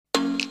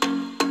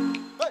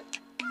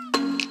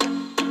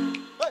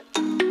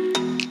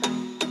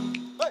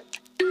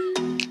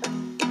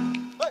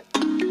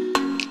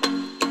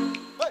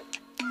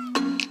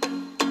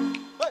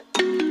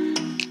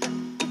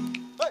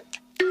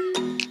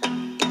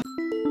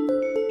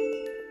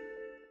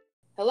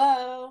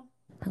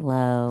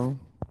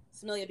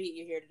Samilia beat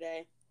you here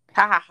today.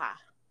 Ha ha ha.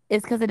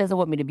 It's because it doesn't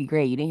want me to be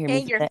great. You didn't hear me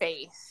In say your that.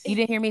 face. You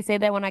didn't hear me say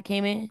that when I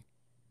came in.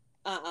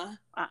 Uh-uh.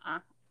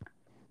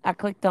 I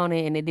clicked on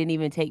it and it didn't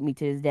even take me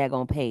to this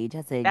daggone page.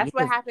 I said, That's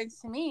what yes. happens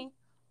to me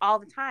all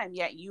the time.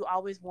 Yet you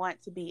always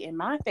want to be in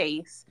my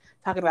face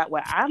talking about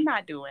what I'm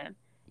not doing.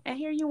 And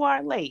here you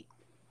are late.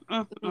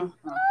 Mm, mm,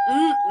 mm.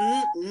 Mm,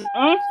 mm, mm,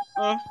 Mm,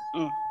 mm,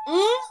 mm.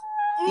 mm,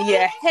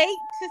 You hate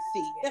to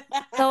see it.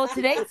 So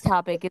today's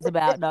topic is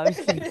about no. I'm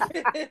just kidding.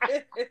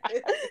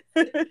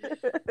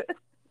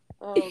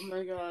 Oh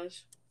my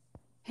gosh.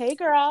 Hey,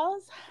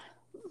 girls.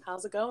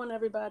 How's it going,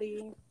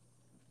 everybody?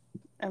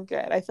 I'm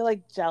good. I feel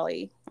like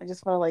jelly. I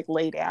just want to like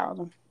lay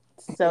down.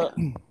 So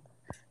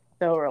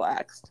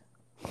relaxed.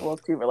 A little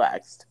too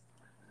relaxed.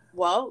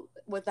 Well,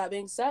 with that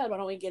being said, why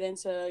don't we get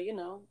into,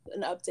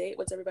 an update?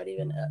 What's everybody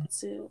been up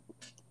to?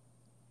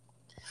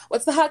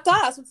 What's the hot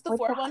goss? What's the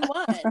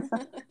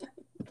 411?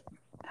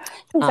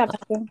 Stop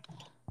talking.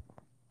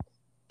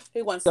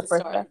 Who wants to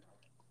start?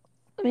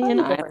 I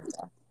mean,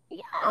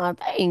 yeah,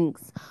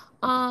 thanks.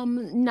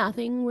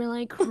 Nothing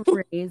really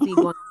crazy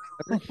going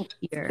on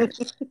here.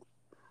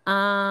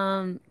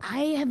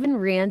 I have been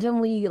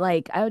randomly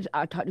like I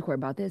talked to Corey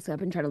about this. So I've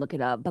been trying to look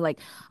it up, but like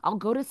I'll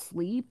go to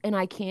sleep and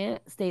I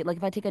can't stay. Like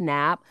if I take a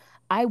nap,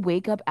 I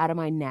wake up out of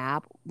my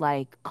nap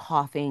like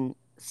coughing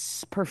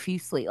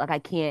profusely. Like I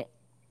can't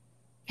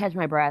catch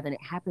my breath, and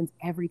it happens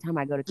every time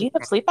I go to. Do you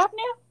have sleep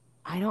apnea?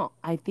 I don't.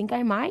 I think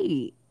I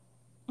might.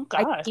 Oh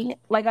gosh!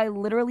 I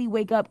literally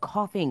wake up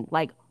coughing,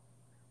 like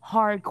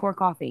hardcore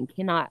coughing.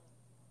 I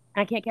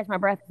can't catch my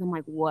breath because I'm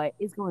like, what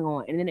is going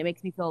on? And then it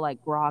makes me feel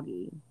like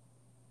groggy.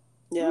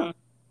 Yeah.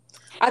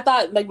 I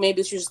thought like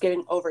maybe she was just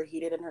getting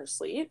overheated in her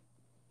sleep,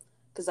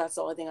 because that's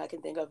the only thing I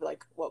can think of.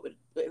 Like what would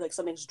like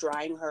something's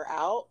drying her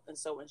out, and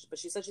so but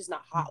she said she's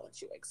not hot when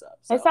she wakes up.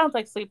 So. It sounds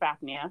like sleep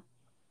apnea.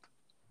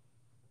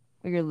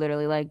 Where you're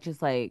literally like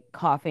just like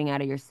coughing out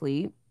of your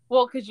sleep.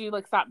 Well, because you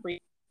like stop breathing.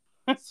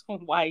 That's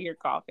why you're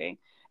coughing.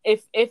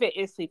 If it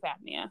is sleep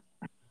apnea.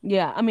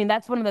 Yeah, I mean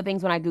that's one of the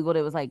things when I googled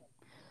it was like,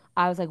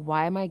 I was like,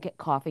 why am I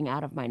coughing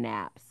out of my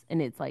naps?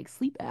 And it's like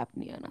sleep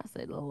apnea, and I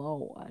said,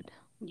 Lord.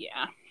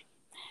 Yeah.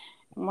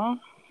 Well,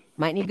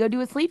 might need to go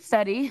do a sleep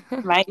study.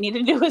 Might need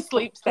to do a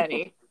sleep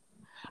study.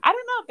 I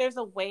don't know if there's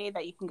a way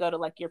that you can go to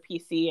like your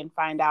PC and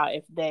find out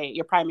if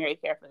your primary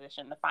care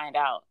physician to find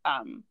out,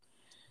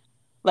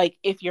 like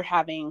if you're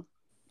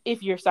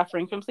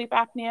suffering from sleep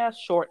apnea,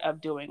 short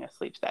of doing a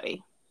sleep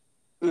study.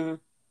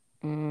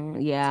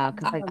 Yeah,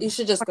 because like you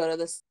should just go to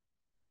this.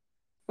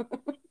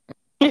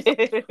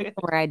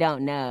 Where I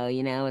don't know,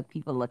 with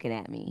people looking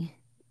at me.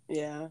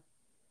 Yeah.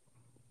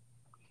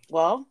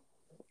 Well,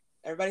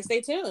 everybody stay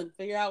tuned.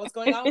 Figure out what's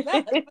going on with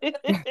that.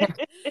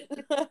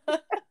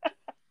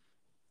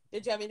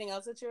 Did you have anything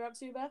else that you're up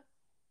to, Beth?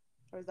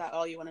 Or is that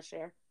all you want to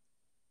share?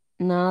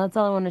 No, that's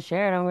all I want to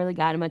share. I don't really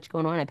got much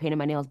going on. I painted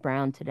my nails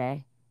brown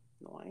today.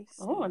 Nice.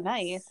 Oh,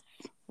 nice.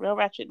 Real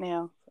ratchet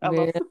nail.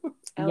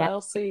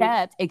 LLC.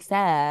 Yeah,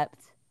 except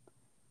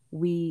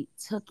we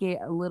took it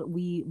a little.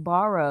 We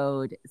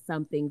borrowed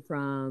something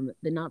from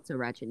the Not So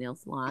Ratchet Nail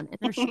Salon, and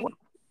they're short.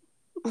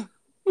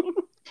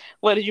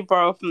 What did you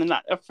borrow from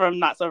Not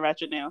So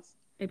Ratchet Nails?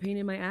 I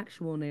painted my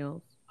actual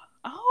nails.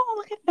 Oh,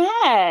 look at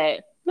that!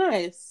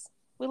 Nice.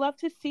 We love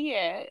to see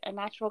it. A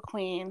natural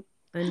queen.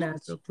 A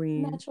natural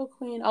queen. Natural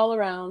queen all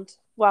around.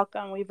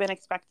 Welcome. We've been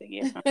expecting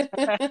you.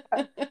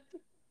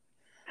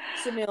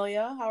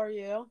 Samilia, how are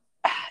you?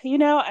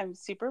 I'm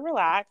super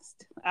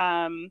relaxed.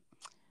 I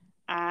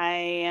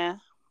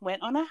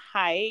went on a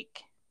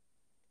hike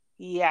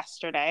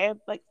yesterday,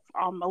 like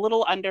a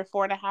little under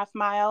 4.5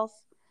 miles.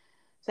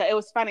 So it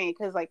was funny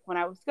because like when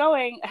I was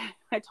going,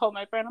 I told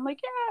my friend, I'm like,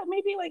 yeah,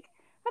 maybe like,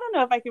 I don't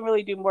know if I can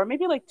really do more,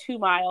 maybe like 2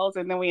 miles.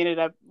 And then we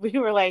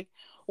were like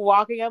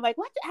walking. I'm like,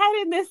 let's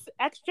add in this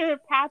extra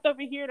path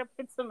over here to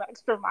put some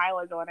extra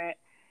mileage on it.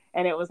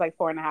 And it was like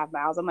 4.5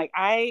 miles. I'm like,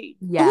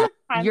 you're a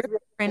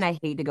friend I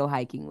hate to go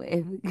hiking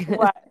with.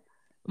 What?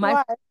 My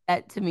friend said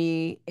that to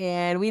me,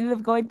 and we ended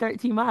up going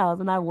 13 miles,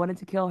 and I wanted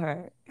to kill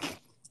her.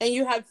 And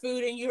you had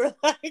food, and you were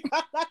like,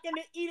 I'm not going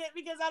to eat it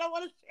because I don't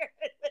want to share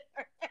it with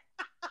her.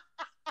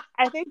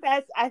 I think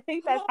that's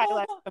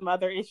highlights some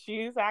other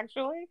issues,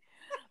 actually.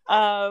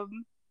 No,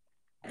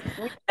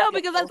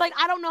 because I was like,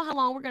 I don't know how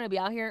long we're going to be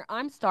out here.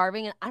 I'm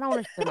starving, and I don't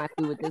want to share my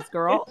food with this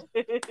girl.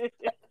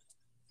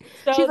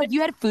 So she's like,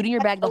 you had food in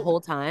your bag the whole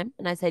time?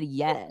 And I said,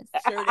 yes.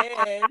 Sure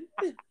did.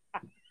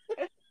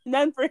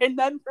 None for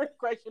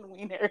question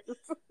wieners.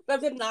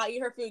 Beth did not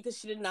eat her food because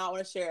she did not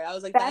want to share it. I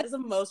was like, that is the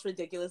most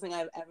ridiculous thing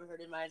I've ever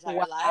heard in my entire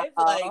life.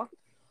 Like,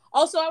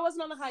 also, I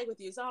wasn't on the hike with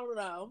you, so I don't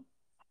know.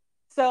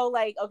 So,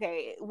 like,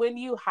 okay, when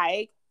you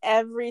hike,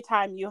 every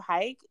time you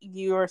hike,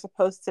 you are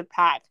supposed to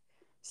pack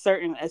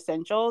certain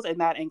essentials, and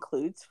that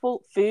includes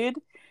food,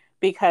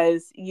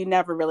 because you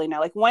never really know.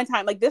 Like one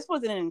time, like this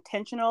was an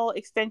intentional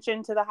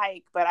extension to the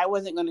hike, but I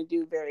wasn't going to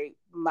do very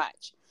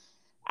much.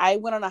 I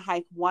went on a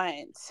hike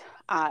once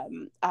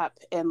up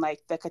in like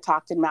the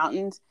Catoctin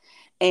Mountains,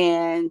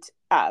 and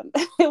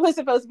it was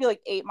supposed to be like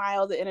 8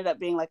 miles. It ended up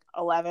being like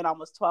 11,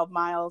 almost 12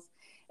 miles.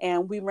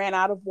 and we ran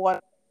out of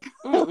water.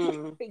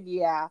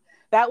 Yeah,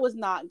 that was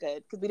not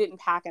good because we didn't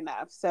pack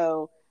enough.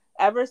 So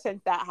ever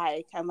since that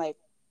hike, I'm like,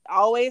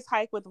 always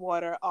hike with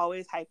water,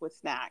 always hike with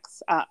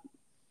snacks.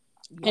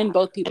 And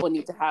both people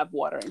need to have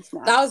water and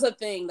snacks. That was the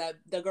thing that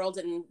the girl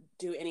didn't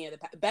do any of the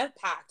Beth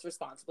packed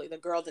responsibly. The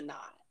girl did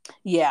not.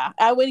 Yeah,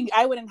 I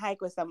wouldn't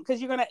hike with them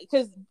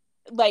because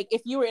like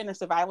if you were in a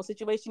survival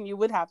situation, you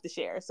would have to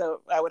share.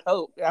 So I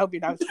hope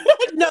you're not.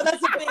 No, that's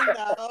the thing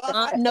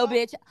though. No,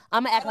 bitch.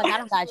 I'm gonna act like I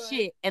don't got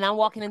shit, and I'm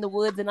walking in the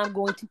woods, and I'm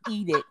going to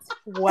eat it.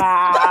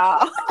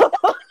 Wow.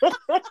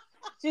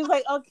 She's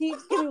like, oh, give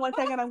me 1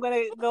 second. I'm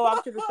gonna go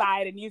off to the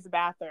side and use the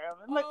bathroom.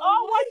 I'm like,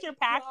 oh, what's your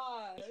pack?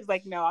 She's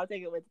like, no, I'll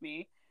take it with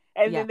me.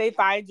 And then they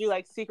find you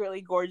like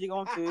secretly gorging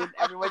on food.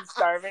 Everyone's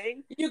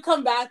starving. You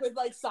come back with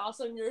like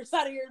sauce on your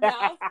side of your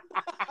mouth.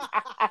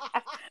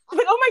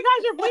 Like, oh my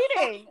gosh, you're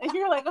bleeding. And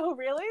you're like, oh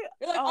really?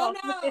 You're like, oh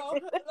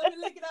no, let me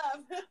lick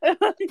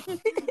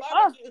it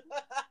up.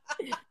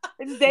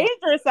 It's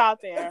dangerous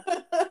out there.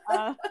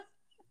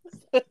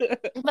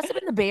 It must have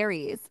been the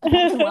berries.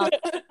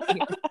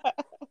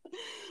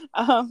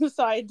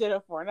 So I did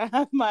a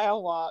 4.5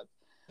 mile walk.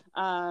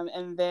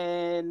 And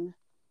then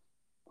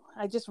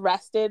I just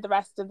rested the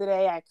rest of the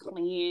day. I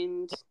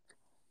cleaned.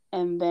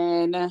 And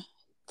then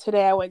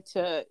today I went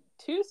to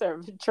 2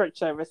 church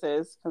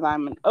services because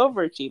I'm an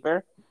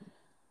overachiever.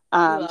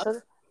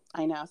 So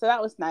I know. So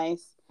that was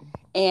nice.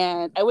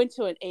 And I went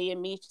to an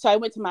AME. So I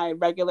went to my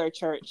regular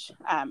church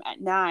at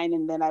 9.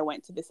 And then I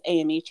went to this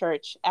AME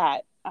church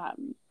at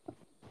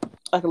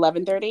like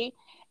 11:30.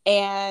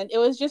 And it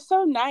was just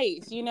so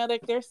nice,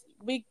 like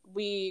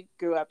we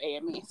grew up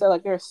AME, so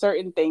like there are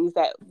certain things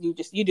that you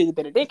do the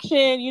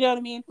benediction, you know what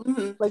I mean,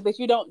 like that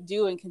you don't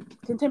do and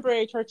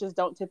contemporary churches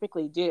don't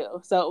typically do.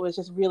 So it was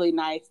just really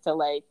nice to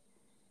like,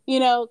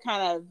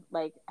 kind of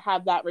like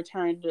have that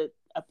return to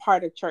a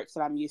part of church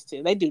that I'm used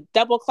to. They do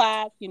double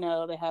clap, they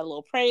had a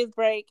little praise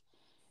break.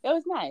 It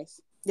was nice.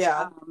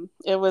 Yeah,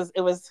 it was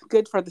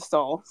good for the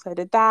soul. So I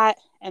did that,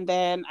 and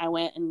then I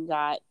went and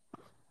got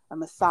a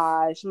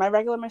massage. My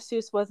regular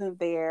masseuse wasn't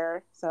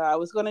there, so I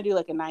was going to do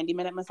like a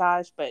 90-minute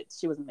massage, but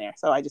she wasn't there,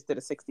 so I just did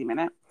a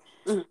 60-minute.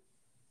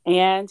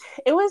 And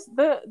it was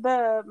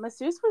the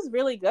masseuse was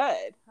really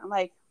good. I'm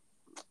like,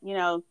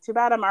 too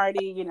bad I'm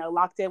already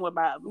locked in with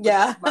my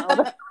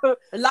other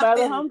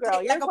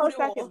homegirl. You're a close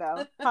second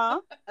though, huh?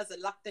 I said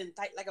locked in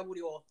tight like a booty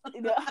hole.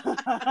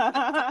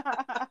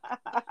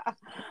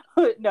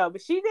 No,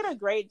 but she did a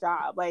great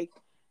job. Like,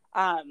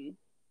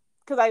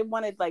 because I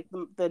wanted like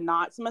the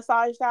knots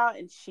massaged out,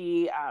 and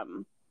she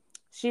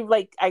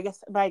like, I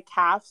guess my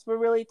calves were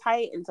really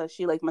tight, and so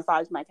she like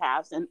massaged my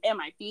calves and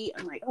my feet.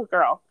 I'm like, oh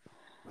girl,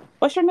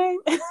 what's your name?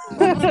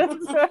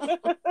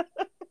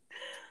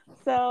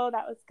 So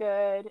that was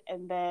good.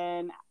 And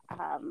then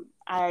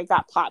I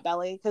got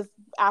potbelly because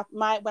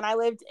when I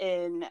lived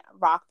in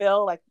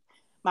Rockville, like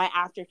my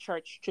after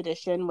church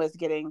tradition was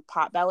getting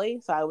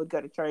potbelly. So I would go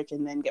to church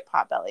and then get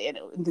potbelly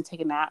and to take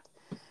a nap.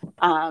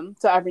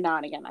 So every now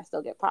and again, I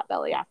still get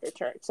potbelly after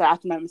church. So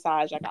after my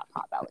massage, I got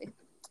potbelly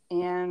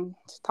and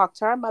talked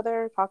to our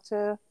mother, talked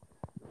to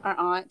our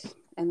aunt,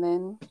 and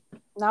then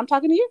now I'm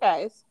talking to you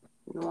guys.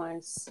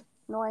 Nice.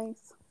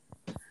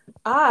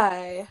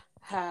 I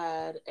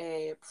had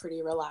a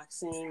pretty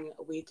relaxing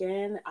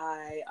weekend.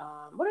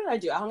 What did I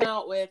do? I hung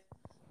out with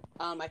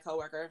my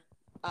coworker,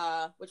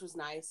 which was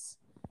nice,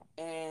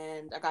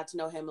 and I got to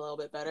know him a little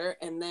bit better.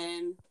 And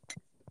then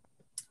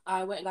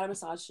I went and got a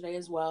massage today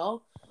as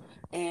well.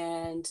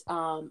 And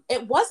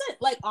it wasn't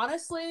like,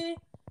 honestly,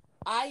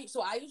 I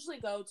usually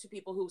go to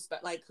people who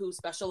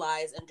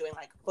specialize in doing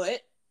like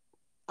foot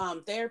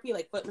therapy,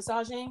 like foot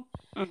massaging.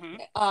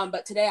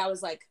 But today I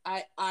was like,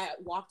 I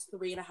walked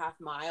 3.5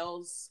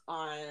 miles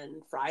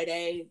on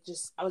Friday.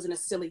 I was in a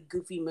silly,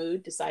 goofy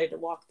mood, decided to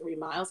walk 3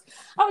 miles.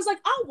 I was like,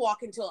 I'll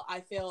walk until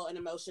I feel an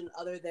emotion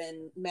other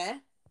than meh.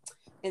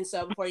 And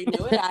so before you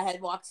knew it, I had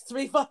walked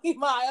 3 fucking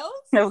miles.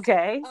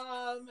 Okay.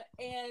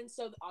 And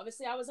so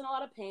obviously I was in a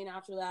lot of pain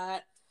after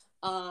that.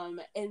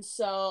 And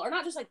so, or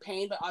not just like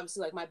pain, but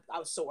obviously like I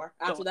was sore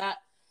after that.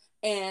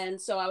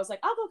 And so I was like,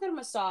 I'll go get a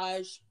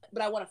massage,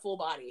 but I want a full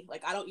body.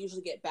 Like I don't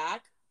usually get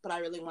back, but I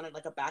really wanted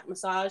like a back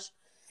massage.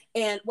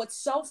 And what's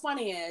so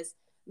funny is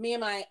me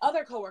and my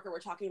other coworker were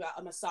talking about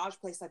a massage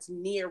place that's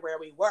near where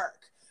we work.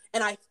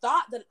 And I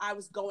thought that I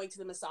was going to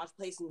the massage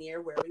place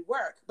near where we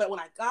work. But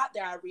when I got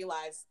there, I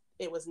realized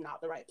it was not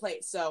the right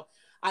place. So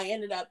I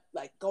ended up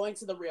like going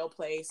to the real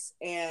place,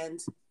 and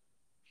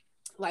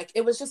like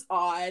it was just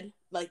odd.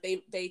 Like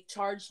they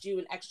charged you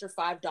an extra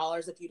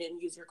 $5 if you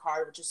didn't use your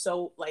card, which is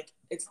so like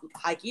it's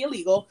highly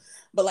illegal,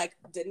 but like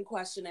didn't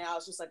question it. I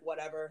was just like,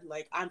 whatever.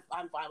 Like I'm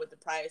fine with the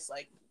price.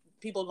 Like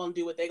people gonna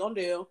do what they gonna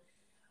do.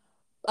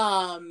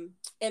 And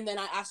then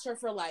I asked her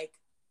for like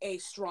a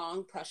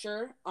strong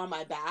pressure on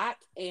my back,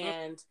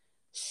 and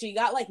she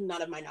got like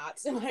none of my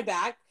knots in my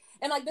back.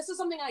 And like this is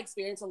something I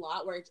experience a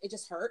lot where it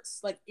just hurts.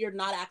 Like you're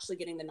not actually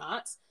getting the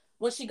knots.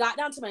 When she got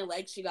down to my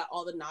legs, she got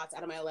all the knots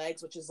out of my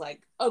legs, which is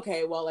like,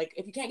 okay, well, like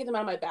if you can't get them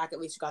out of my back, at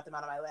least you got them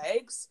out of my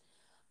legs.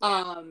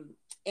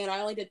 And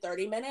I only did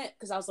 30-minute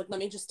because I was like, let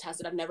me just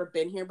test it. I've never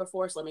been here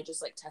before, so let me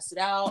just like test it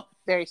out.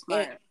 Very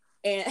smart.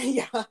 And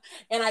yeah,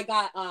 and I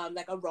got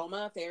like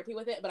aroma therapy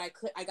with it, but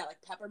I got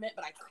like peppermint,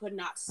 but I could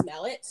not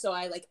smell it. So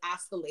I like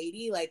asked the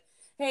lady like,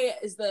 hey,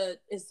 is the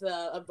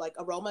like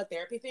aroma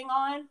therapy thing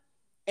on?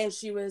 And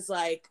she was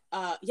like,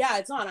 yeah,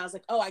 it's on. I was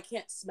like, oh, I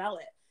can't smell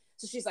it.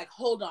 So she's like,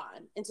 hold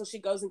on. And so she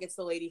goes and gets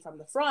the lady from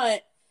the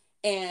front,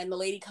 and the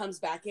lady comes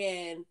back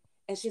in,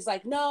 and she's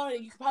like, no,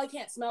 you probably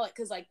can't smell it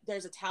because like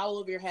there's a towel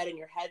over your head and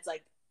your head's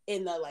like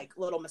in the like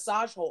little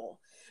massage hole.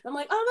 And I'm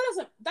like,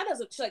 oh, that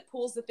doesn't. She like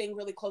pulls the thing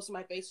really close to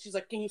my face. She's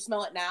like, can you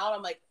smell it now? And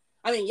I'm like,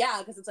 I mean, yeah,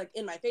 because it's like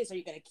in my face. Are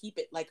you gonna keep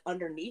it like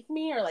underneath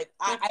me, or like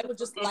I would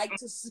just like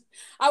to,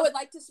 I would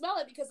like to smell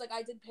it because like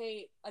I did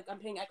pay, like I'm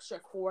paying extra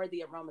for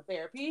the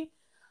aromatherapy.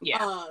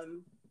 Yeah.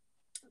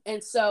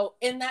 And so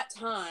in that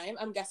time,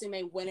 I'm guessing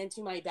they went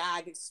into my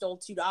bag and stole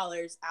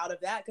 $2 out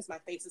of that because my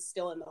face is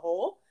still in the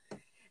hole.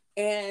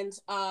 And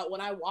when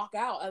I walk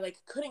out, I like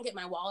couldn't get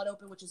my wallet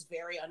open, which is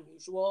very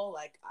unusual.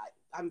 Like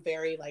I'm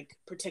very like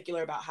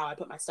particular about how I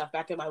put my stuff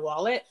back in my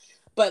wallet.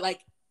 But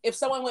like if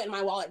someone went in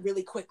my wallet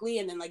really quickly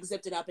and then like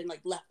zipped it up and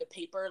like left the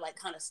paper like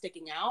kind of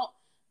sticking out,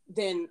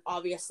 then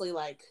obviously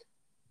like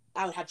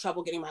I would have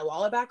trouble getting my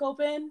wallet back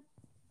open.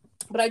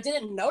 But I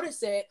didn't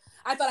notice it.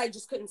 I thought I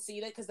just couldn't see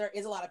it because there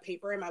is a lot of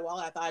paper in my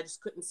wallet. I thought I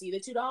just couldn't see the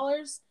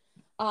 $2.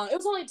 It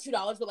was only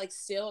 $2, but like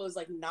still it was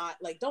like not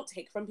like, don't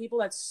take from people.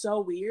 That's so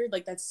weird.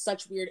 Like that's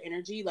such weird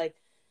energy. Like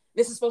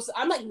this is supposed to,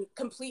 I'm like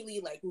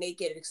completely like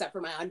naked except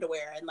for my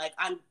underwear. And like,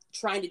 I'm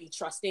trying to be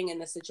trusting in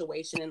this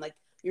situation. And like,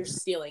 you're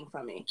stealing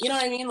from me. You know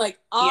what I mean? Like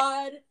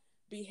odd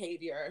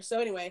behavior. So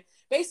anyway,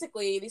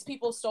 basically these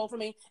people stole from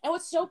me. And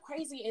what's so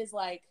crazy is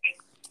like,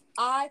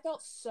 I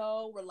felt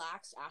so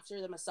relaxed after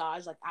the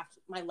massage. Like after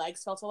my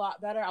legs felt a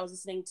lot better. I was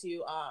listening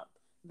to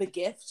The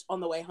Gift on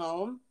the way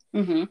home.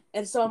 Mm-hmm.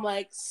 And so I'm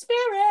like,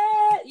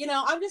 spirit, you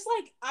know,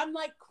 I'm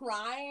like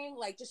crying,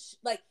 like just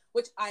like,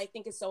 which I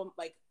think is so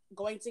like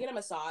going to get a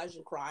massage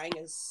and crying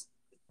is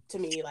to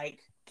me like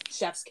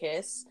chef's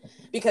kiss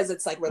because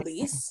it's like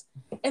release.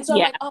 And so I'm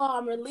like, oh,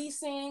 I'm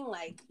releasing,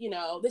 like, you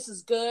know, this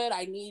is good.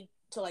 I need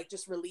to like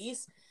just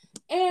release.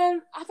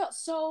 And I felt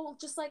so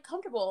just like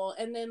comfortable.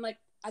 And then like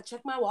I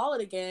checked my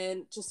wallet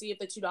again to see if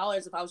the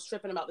 $2, if I was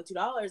tripping about the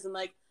 $2, and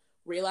like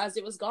realized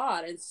it was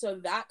gone. And so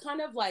that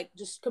kind of like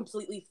just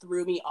completely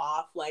threw me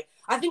off. Like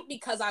I think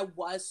because I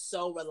was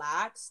so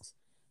relaxed,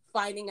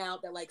 finding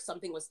out that like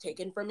something was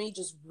taken from me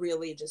just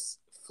really just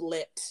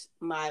flipped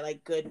my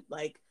like good,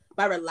 like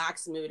my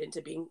relaxed mood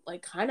into being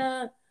like kind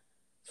of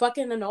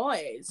fucking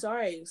annoyed.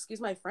 Sorry,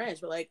 excuse my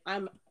French, but like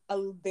I'm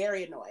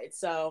very annoyed.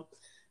 So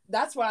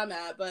that's where I'm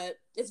at. But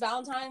it's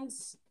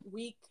Valentine's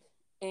week,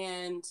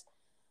 and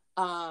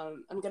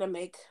I'm gonna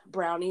make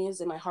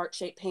brownies in my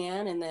heart-shaped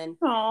pan, and then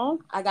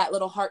I got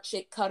little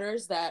heart-shaped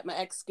cutters that my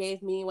ex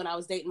gave me when I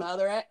was dating my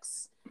other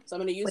ex, so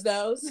I'm gonna use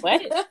those.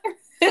 What? Little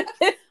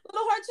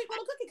heart-shaped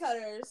little cookie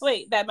cutters.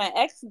 Wait, that my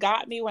ex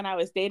got me when I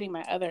was dating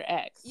my other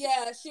ex.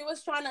 Yeah, she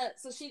was trying to.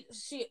 So she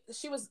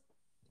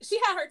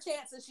had her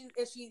chance,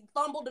 and she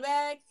fumbled the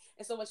bag,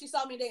 and so when she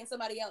saw me dating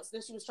somebody else,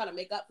 then she was trying to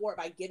make up for it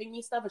by giving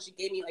me stuff, and she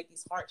gave me like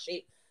these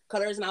heart-shaped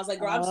cutters, and I was like,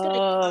 girl,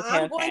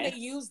 I'm going to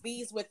use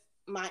these with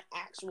my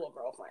actual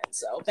girlfriend.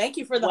 So thank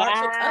you for the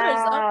heart-shaped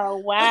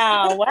cutters.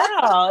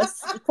 Wow.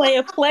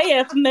 Playa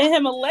from the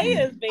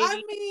Himalayas, baby.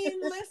 I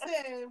mean,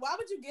 listen, why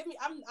would you give me?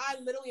 I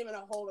literally am in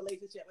a whole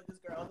relationship with this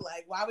girl.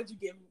 Like, why would you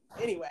give me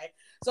anyway?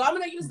 So I'm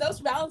gonna use those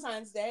for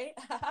Valentine's Day.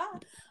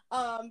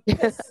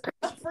 Because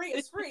free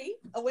is free,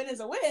 a win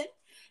is a win.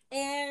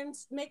 And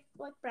make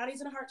like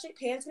brownies in a heart-shaped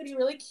pan. It's gonna be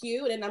really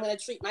cute, and I'm gonna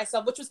treat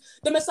myself, which was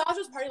the massage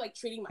was part of like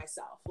treating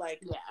myself,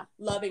 like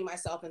loving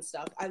myself and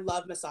stuff. I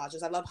love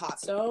massages. I love hot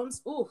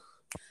stones. Ooh,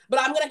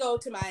 but I'm gonna go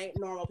to my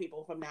normal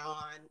people from now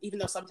on, even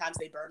though sometimes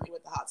they burn me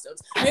with the hot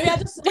stones. Maybe I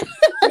just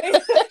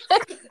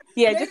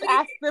just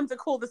ask them to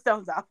cool the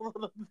stones off a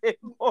little bit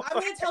more. I'm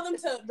gonna tell them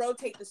to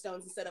rotate the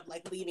stones instead of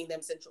like leaving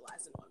them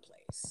centralized in one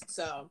place.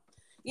 So,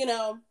 you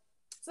know,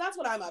 so that's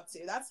what I'm up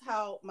to. That's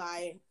how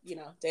my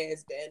day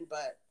has been,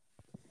 but.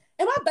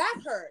 And my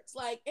back hurts.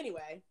 Like,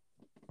 anyway.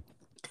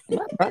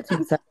 My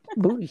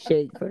booty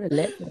shake for the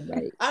left and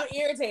right. I'm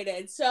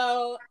irritated.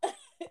 So,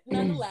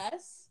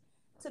 nonetheless,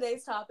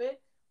 today's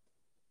topic.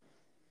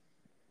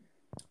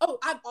 Oh,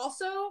 I've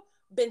also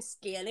been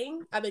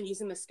scanning. I've been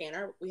using the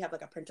scanner. We have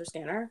like a printer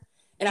scanner.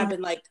 And I've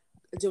been like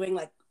doing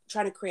like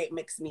trying to create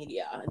mixed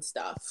media and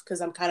stuff. Because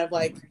I'm kind of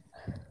like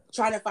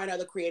trying to find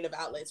other creative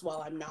outlets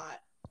while I'm not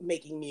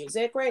making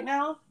music right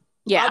now.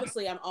 Yeah.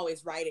 Obviously, I'm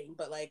always writing,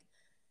 but like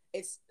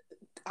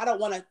I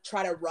don't want to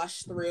try to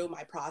rush through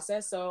my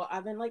process. So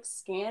I've been like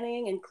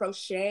scanning and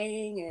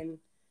crocheting, and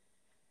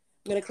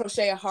I'm going to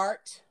crochet a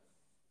heart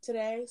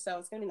today. So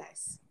it's going to be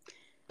nice.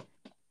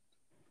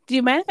 Do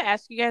you mind if I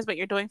ask you guys what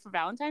you're doing for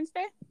Valentine's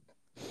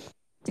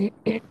Day?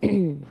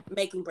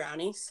 Making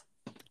brownies.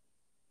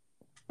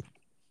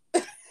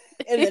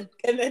 and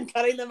then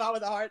cutting them out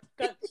with a heart.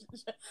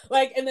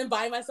 And then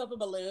buying myself a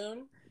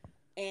balloon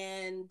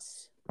and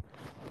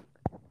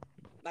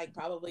like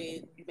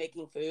probably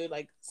making food.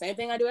 Like same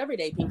thing I do every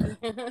day, Pinky.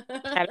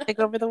 Gotta take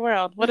over the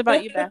world. What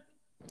about you, Beth?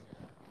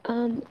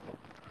 Um,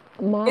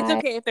 It's my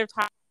okay if they're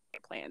top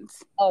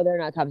plans. oh, they're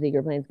not top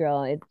secret plans,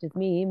 girl. It's just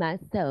me,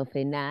 myself,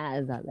 and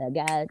I. All I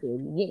got.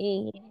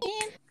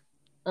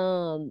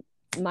 Yeah.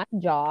 My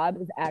job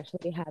is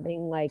actually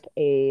having like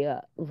a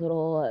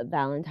little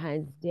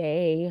Valentine's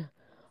Day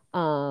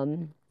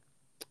um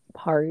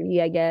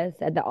party, I guess,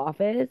 at the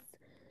office.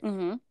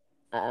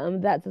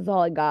 Mm-hmm. That's just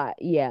all I got.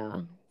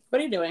 Yeah. What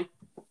are you doing?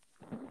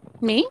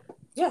 Me?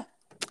 Yeah.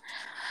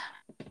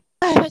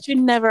 I bet you'd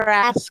never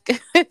ask. No,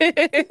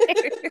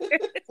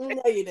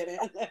 you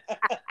didn't.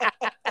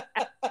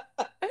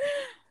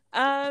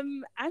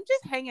 I'm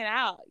just hanging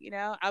out,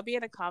 I'll be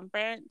at a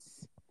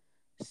conference.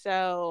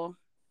 So,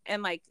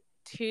 and like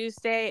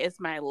Tuesday is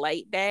my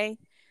light day.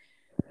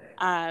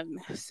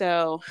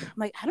 So I'm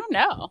like, I don't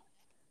know.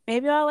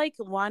 Maybe I'll like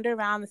wander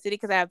around the city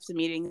because I have some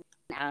meetings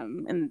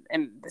in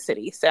the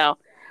city. So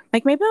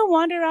like maybe I'll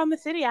wander around the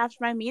city after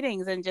my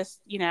meetings and just,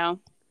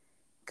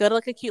 go to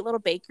like a cute little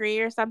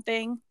bakery or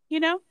something,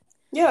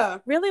 Yeah.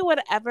 Really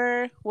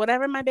whatever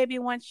my baby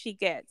wants, she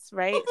gets,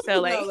 right?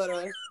 So like No,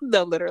 literally.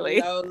 no, literally.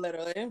 No,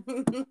 literally.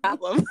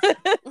 Problem.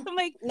 I'm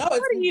like, no,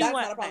 what do you that's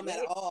want, not a problem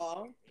honey? at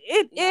all.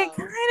 It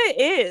kind of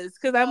is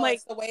because I'm like,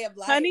 it's the way of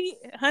life.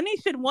 honey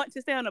should want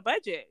to stay on a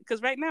budget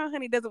because right now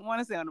honey doesn't want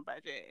to stay on a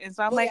budget, and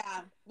so I'm like,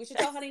 yeah, we should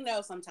tell honey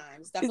no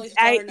sometimes. Definitely should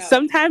tell her no.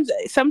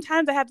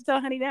 Sometimes I have to tell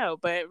honey no,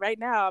 but right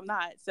now I'm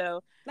not.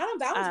 So not on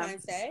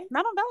Valentine's Day.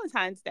 Not on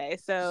Valentine's Day.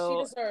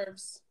 So she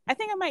deserves. I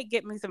think I might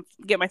get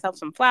myself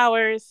some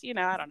flowers.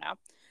 I don't know,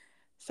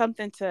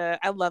 something to.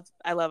 I love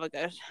a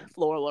good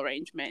floral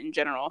arrangement in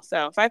general.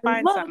 So if I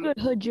find a good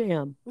hood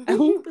jam, I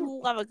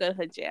love a good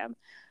hood jam.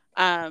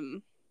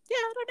 Yeah,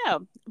 I don't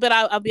know, but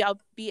I'll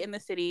be in the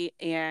city,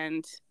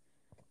 and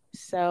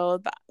so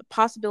the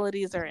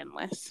possibilities are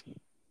endless.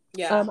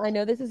 Yeah. I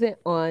know this isn't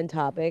on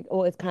topic.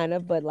 Well, it's kind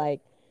of, but like,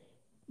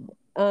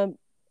 I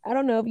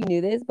don't know if you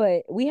knew this,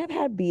 but we have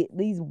had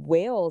these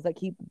whales that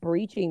keep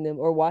breaching them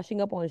or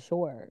washing up on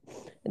shore.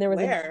 And there was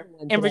Where?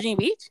 In Virginia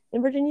Beach?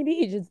 In Virginia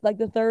Beach. It's like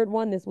the third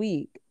one this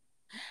week.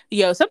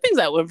 Yo, something's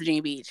up with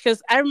Virginia Beach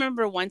because I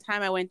remember one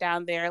time I went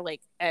down there like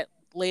at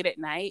late at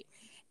night,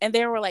 and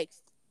there were like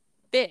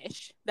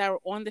fish that were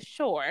on the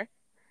shore,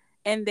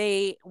 and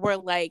they were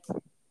like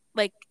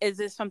as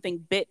if something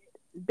bit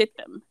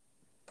them.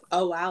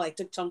 Oh wow, like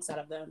took chunks out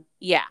of them.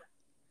 Yeah.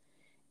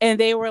 And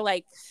they were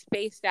like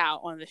spaced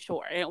out on the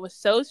shore, and it was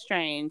so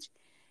strange.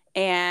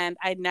 And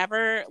I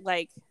never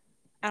I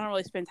don't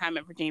really spend time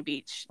at Virginia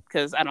Beach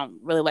because I don't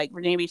really like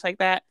Virginia Beach like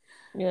that.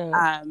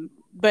 Yeah.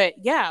 But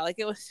yeah, like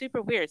it was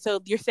super weird. So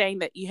you're saying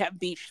that you have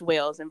beached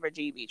whales in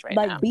Virginia Beach right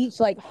now?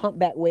 Like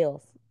humpback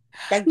whales.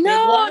 Like no,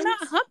 big ones?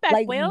 not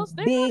humpback whales.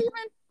 They're big, not even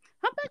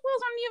humpback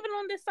whales aren't even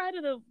on this side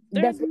of the.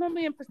 They're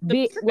normally in the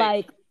Pacific.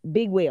 Like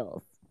big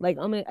whales. Like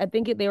I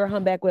think they were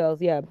humpback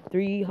whales. Yeah,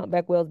 3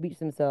 humpback whales beached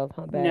themselves.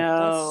 Humpback.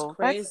 No,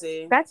 that's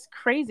crazy. That's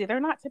crazy. They're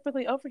not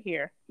typically over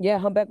here. Yeah,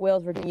 humpback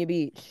whales, Virginia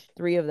Beach.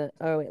 3 of them.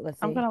 Oh wait, let's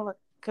see. I'm gonna look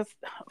because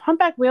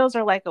humpback whales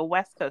are like a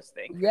West Coast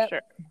thing. Yep. For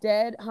sure.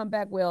 Dead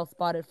humpback whale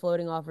spotted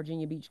floating off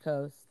Virginia Beach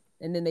coast,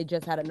 and then they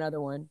just had another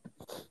one.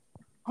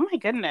 Oh my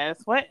goodness!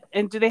 What?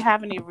 And do they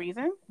have any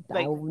reason?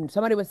 Like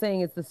somebody was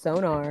saying it's the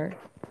sonar,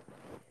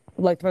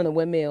 like from the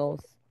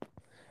windmills.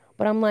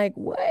 But I'm like,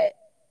 what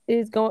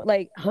is going?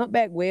 Like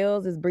humpback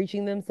whales is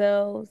breaching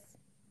themselves.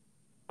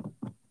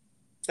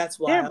 That's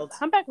wild.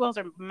 Humpback whales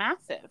are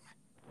massive.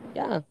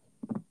 Yeah.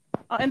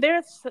 Oh, and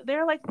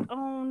they're like,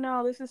 oh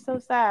no, this is so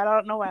sad. I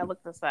don't know why I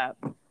looked this up.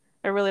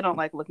 I really don't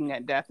like looking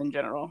at death in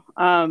general.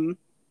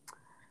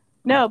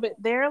 No, but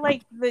they're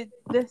like the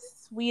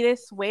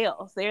sweetest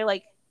whales. They're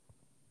like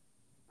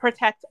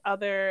protect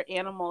other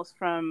animals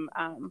from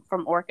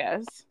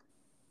orcas.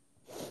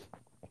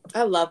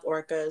 I love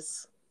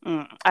orcas.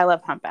 I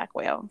love humpback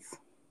whales.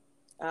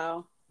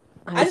 Oh,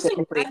 I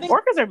think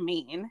orcas are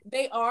mean.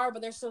 They are,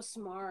 but they're so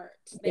smart.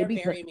 They're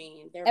very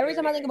mean. Every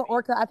time I think of an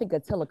orca, I think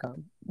of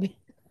Tillicum.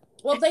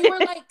 Well, they were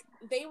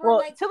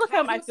like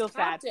Tillicum. I feel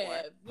sad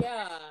for.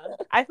 Yeah,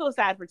 I feel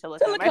sad for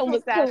Tillicum. Tillicum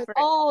was sad for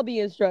all the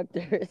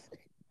instructors.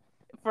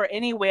 For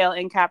any whale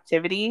in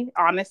captivity,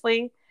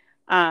 honestly,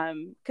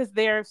 because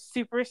they're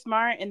super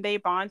smart and they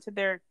bond to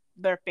their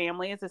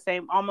families the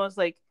same, almost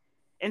like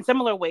in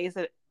similar ways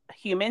that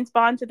humans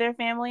bond to their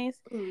families.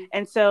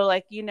 And so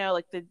like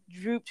the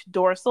drooped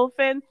dorsal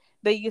fin,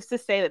 they used to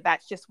say that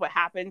that's just what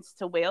happens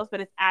to whales,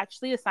 but it's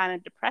actually a sign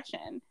of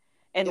depression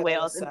in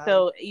whales. And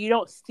so you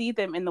don't see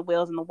them in the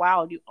whales in the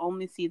wild, you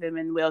only see them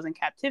in whales in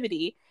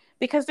captivity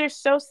because they're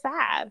so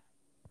sad.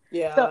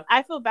 Yeah. So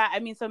I feel bad. I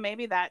mean, so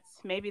maybe that's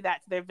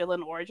their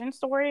villain origin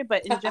story,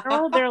 but in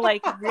general they're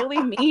like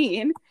really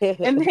mean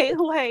and they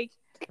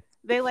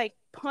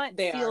punt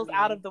seals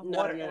out of the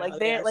water. No. Like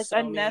they're like so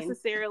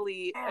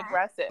unnecessarily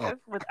aggressive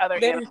with other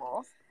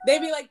animals. They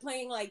be like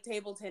playing like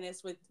table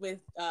tennis with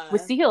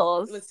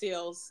seals. With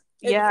seals.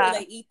 Yeah. Before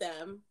they eat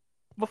them.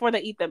 before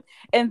they eat them,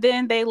 and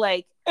then they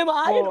like. Am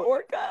I an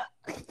orca?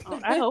 Oh,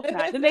 I hope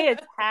not. Then they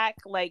attack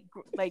like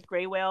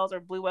gray whales or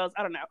blue whales.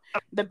 I don't know.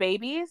 The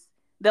babies,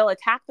 they'll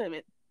attack them.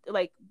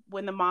 Like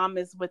when the mom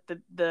is with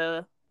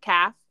the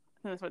calf,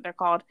 that's what they're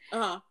called.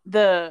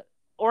 The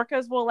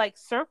orcas will like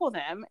circle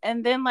them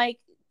and then like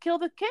kill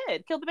the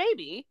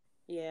baby.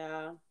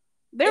 Yeah,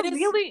 they're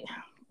really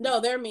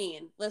they're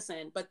mean.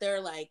 Listen, but they're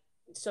like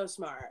so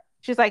smart.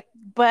 She's like,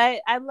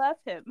 but I love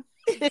him.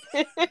 Okay,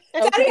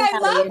 I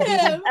love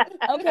him.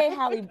 Okay,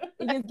 Halle.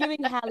 It's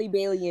giving Halle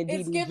Bailey and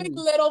It's DDG. Giving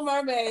Little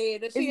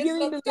Mermaid. It's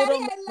giving the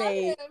Little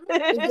Mermaid.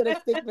 Is gonna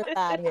stick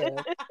beside him.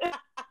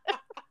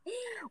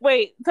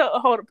 Wait, so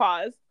hold a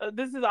pause.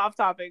 This is off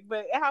topic,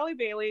 but Halle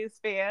Bailey's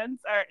fans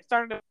are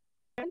starting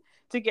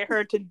to get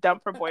her to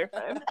dump her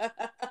boyfriend.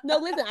 No,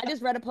 listen, I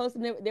just read a post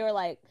and they were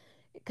like,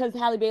 because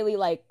Halle Bailey,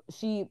 like,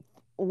 she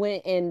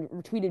went and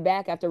tweeted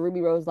back after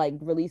Ruby Rose like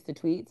released the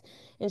tweets,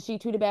 and she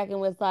tweeted back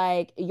and was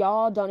like,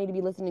 y'all don't need to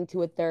be listening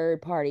to a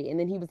third party. And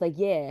then he was like,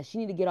 yeah, she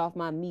need to get off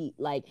my meat.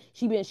 Like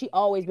she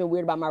always been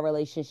weird about my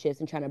relationships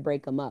and trying to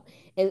break them up.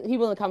 And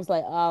people in the comments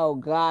like, oh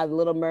God,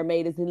 Little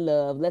Mermaid is in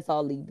love, let's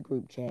all leave the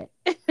group chat.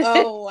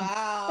 Oh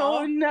wow.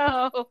 Oh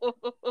no.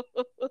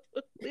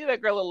 Leave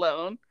that girl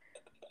alone.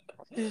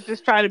 She's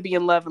just trying to be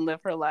in love and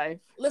live her life.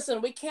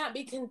 Listen, we can't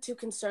be too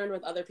concerned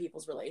with other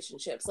people's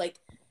relationships. Like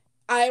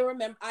I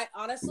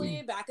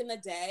honestly, back in the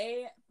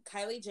day,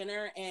 Kylie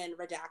Jenner and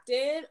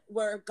Redacted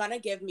were gonna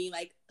give me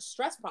like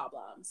stress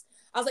problems.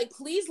 I was like,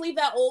 please leave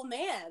that old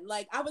man.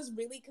 Like, I was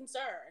really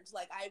concerned.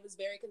 Like, I was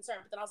very concerned.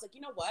 But then I was like,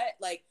 you know what?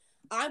 Like,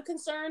 I'm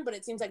concerned, but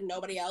it seems like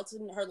nobody else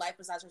in her life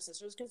besides her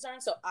sister is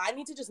concerned. So I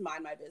need to just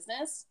mind my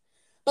business.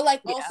 But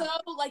like, also,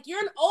 like, you're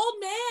an old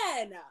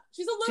man.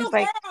 She's a little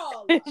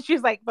girl.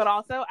 She's like, but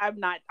also, I'm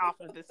not off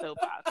of the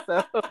soapbox.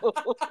 So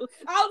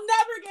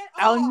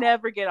I'll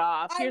never get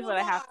off. Here's what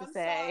I have to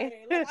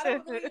say. Like, I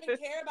don't really even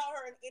care about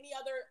her in any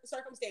other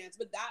circumstance,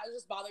 but that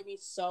just bothered me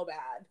so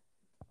bad.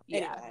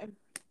 Yeah. Anyway.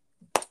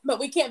 But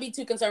we can't be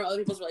too concerned with other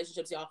people's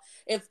relationships, y'all.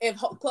 If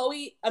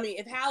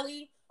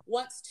Halle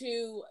wants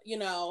to, you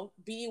know,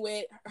 be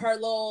with her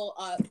little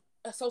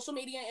social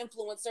media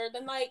influencer,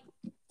 then like,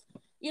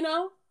 you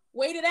know,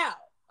 wait it out.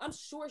 I'm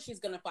sure she's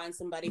gonna find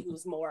somebody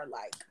who's more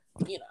like,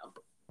 you know,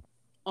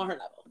 on her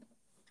level.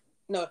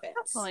 No offense.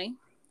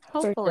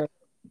 Hopefully.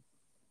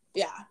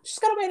 Yeah, she's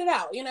gotta wait it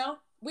out. You know,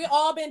 we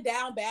all been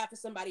down bad for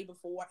somebody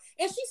before,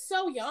 and she's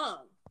so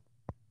young.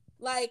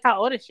 Like,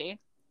 how old is she?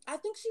 I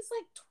think she's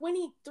like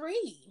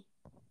 23.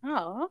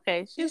 Oh,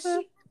 okay. She's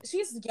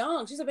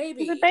young. She's a baby.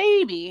 She's a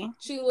baby.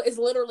 She is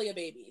literally a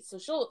baby, so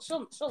she'll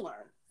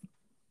learn.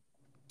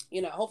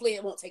 You know, hopefully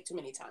it won't take too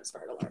many times for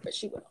her to learn, but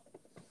she will.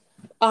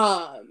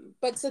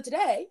 But so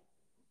today,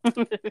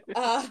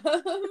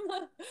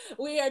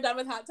 we are done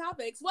with hot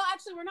topics. Well,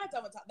 actually, we're not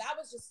done with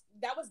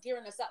that was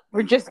gearing us up.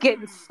 We're just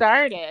getting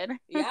started.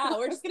 Yeah,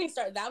 we're just getting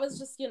started. That was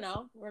just, you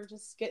know, we're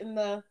just getting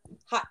the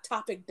hot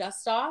topic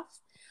dust off.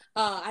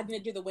 I'm gonna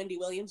do the Wendy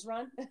Williams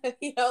run.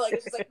 You know, like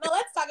it's just like, no,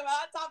 let's talk about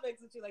hot topics,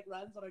 and she like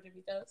runs on her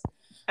tippy toes.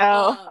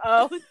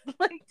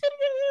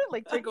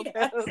 Like Twinkle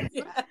Toes,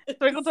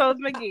 Twinkle Toes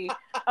McGee.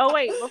 Oh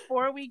wait,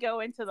 before we go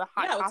into the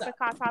hot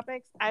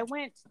topics, I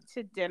went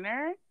to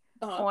dinner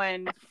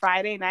on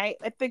Friday night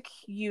at the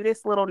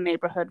cutest little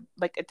neighborhood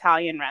like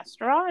Italian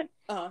restaurant,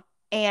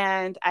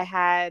 and I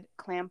had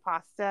clam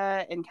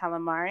pasta and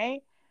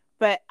calamari,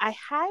 but I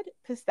had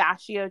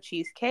pistachio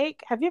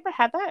cheesecake. Have you ever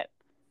had that?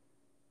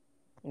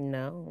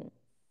 No.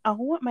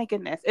 Oh my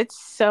goodness. It's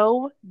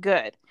so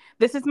good.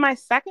 This is my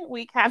second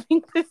week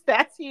having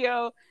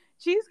pistachio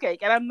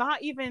cheesecake, and I'm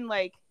not even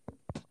like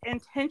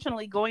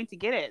intentionally going to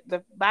get it.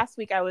 The last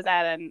week I was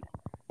at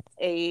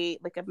a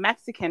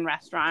Mexican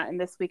restaurant, and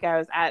this week I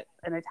was at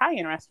an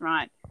Italian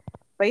restaurant.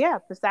 But yeah,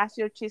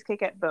 pistachio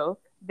cheesecake at both.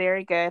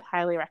 Very good.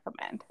 Highly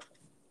recommend.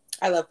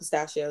 I love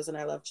pistachios and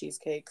I love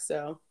cheesecake,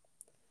 so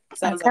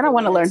I kind of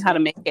want to learn how to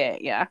make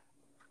it. Yeah.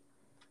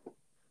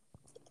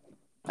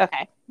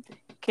 Okay.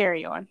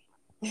 Carry on.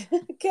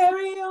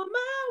 Carry on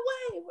my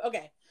way.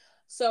 Okay.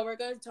 So we're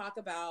going to talk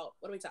about,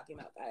 what are we talking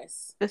about,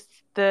 guys?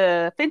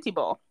 The Fenty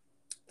Bowl.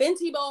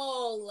 Fenty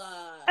Bowl.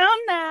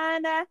 Oh,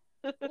 Nana.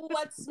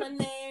 What's my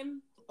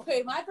name?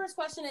 Okay, my first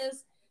question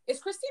is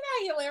Christina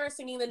Aguilera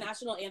singing the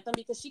national anthem?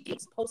 Because she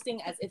keeps posting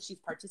as if she's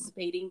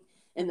participating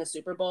in the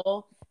Super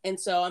Bowl. And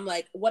so I'm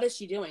like, what is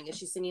she doing? Is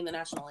she singing the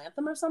national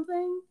anthem or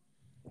something?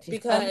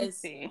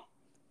 Because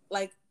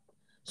like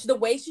the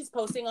way she's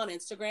posting on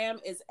Instagram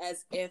is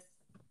as if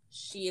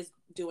she is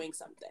doing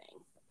something.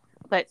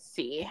 Let's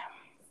see.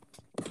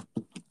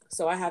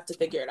 So I have to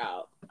figure it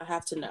out. I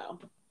have to know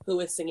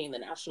who is singing the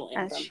national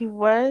anthem. She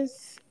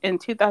was in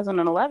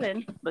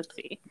 2011. Let's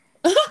see.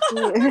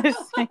 Who is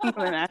singing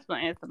the national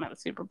anthem at the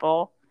Super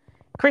Bowl?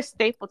 Chris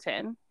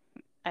Stapleton.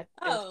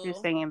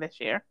 Who's singing this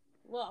year?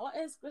 Well, what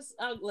is Chris?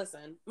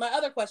 Listen, my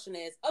other question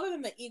is, other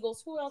than the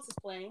Eagles, who else is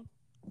playing?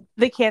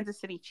 The Kansas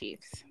City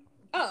Chiefs.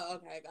 Oh,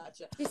 okay,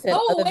 gotcha. He said,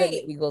 other than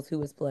the Eagles, who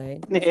was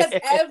playing? Because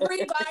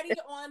everybody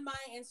on my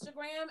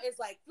Instagram is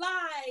like,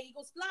 fly,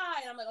 Eagles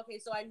fly. And I'm like, okay,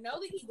 so I know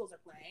the Eagles are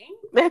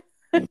playing.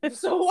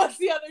 So what's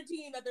the other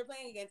team that they're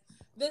playing against?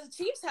 The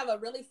Chiefs have a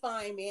really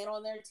fine man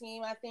on their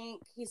team. I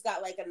think he's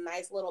got like a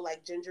nice little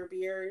like ginger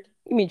beard.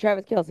 You mean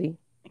Travis Kelce?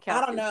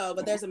 I don't know,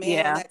 but there's a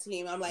man on that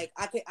team. I'm like,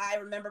 I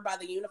remember by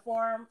the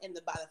uniform and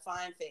by the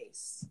fine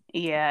face.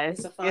 Yeah,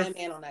 it's a fine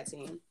man on that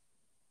team.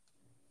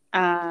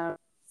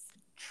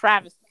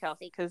 Travis Kelce,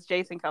 because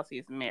Jason Kelce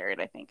is married,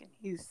 I think, and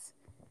he's.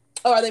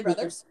 Oh, are they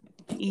brothers?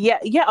 Yeah.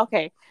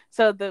 Okay.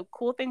 So the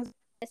cool things in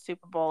the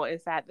Super Bowl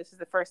is that this is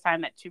the first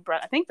time that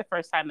the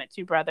first time that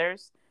two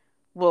brothers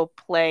will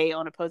play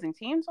on opposing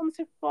teams on the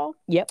Super Bowl.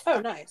 Yep.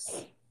 Oh,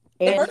 nice.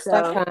 And the first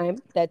time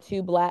that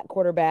two black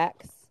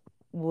quarterbacks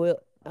will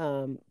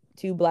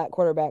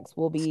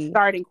be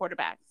starting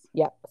quarterbacks.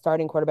 Yep,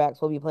 starting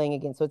quarterbacks will be playing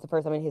against. So it's the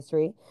first time in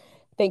history.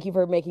 Thank you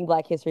for making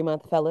Black History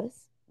Month,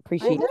 fellas.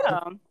 Appreciate it.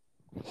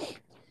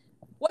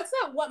 What's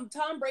that one?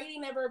 Tom Brady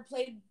never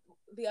played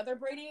the other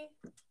Brady?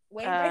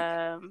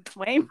 Wayne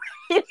Brady?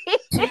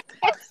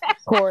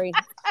 Corey.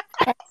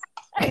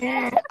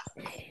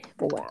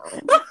 Wow.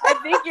 I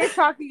think you're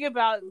talking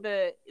about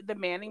the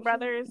Manning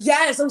brothers.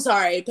 Yes, I'm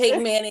sorry.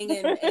 Peyton Manning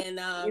and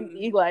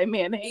Eli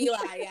Manning.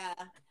 Eli, yeah.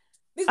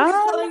 These people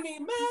calling me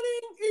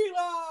Manning,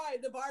 Eli.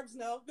 The Barbs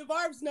know.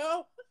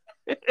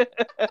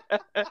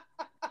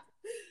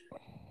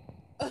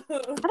 I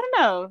don't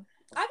know.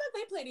 I thought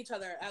they played each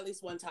other at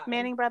least one time.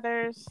 Manning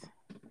brothers.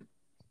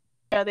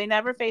 No, they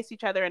never faced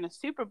each other in a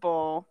Super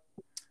Bowl.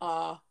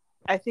 I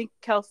think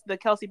the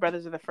Kelce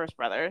brothers are the first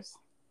brothers.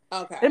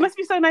 Okay. It must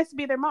be so nice to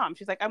be their mom.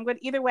 She's like, I'm good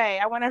either way.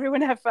 I want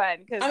everyone to have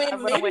fun.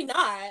 Maybe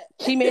not.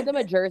 She made them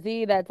a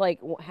jersey that's like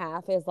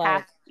half is like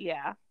half,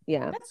 yeah.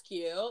 That's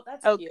cute.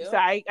 Cute. So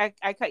I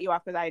cut you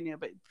off because I knew,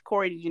 but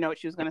Corey, did you know what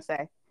she was going to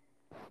say?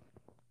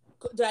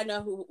 Did I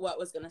know what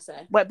was going to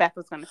say? What Beth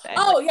was going to say.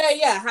 Oh,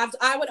 yeah.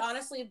 I would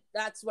honestly,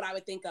 that's what I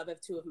would think of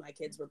if two of my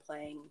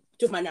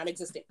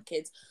non-existent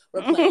kids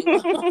were playing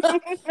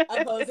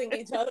opposing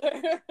each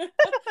other.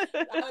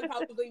 I would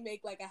probably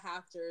make like a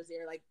half jersey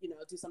or like,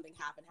 do something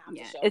half and half.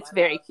 Yeah, to show it's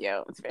very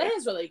cute. That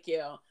is really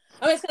cute.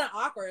 I mean, it's kind of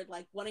awkward.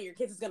 Like one of your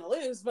kids is going to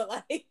lose, but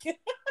like.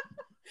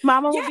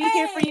 Mama will be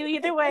here for you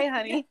either way,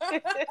 honey.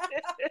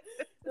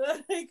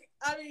 Like,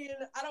 I mean,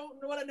 I don't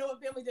want to know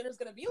what family dinner is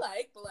going to be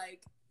like, but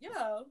like,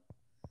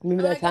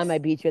 Remember that time I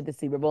beat you at the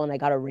Super Bowl and I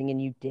got a ring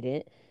and you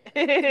didn't?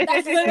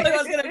 That's literally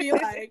what it's going to be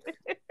like.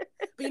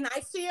 Be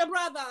nice to your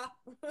brother.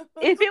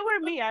 If it were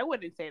me, I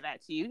wouldn't say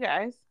that to you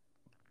guys.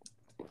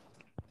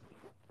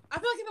 I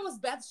feel like if it was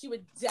Beth, she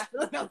would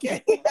definitely not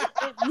get it.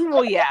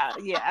 Well, yeah,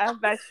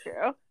 that's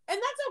true. And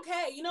that's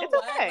okay. You know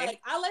what? Okay.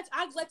 Like I'll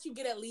let you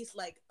get at least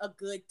like a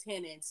good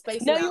 10 in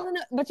space. No, you want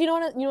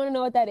to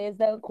know what that is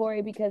though,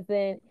 Corey, because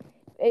then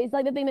it's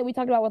like the thing that we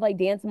talked about with like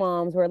Dance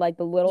Moms, where like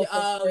the little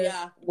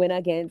went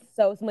against.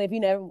 So if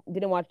you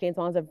didn't watch Dance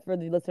Moms, for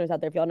the listeners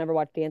out there, if y'all never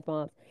watched Dance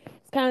Moms,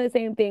 it's kind of the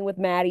same thing with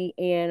Maddie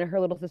and her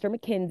little sister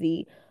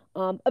Mackenzie.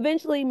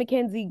 Eventually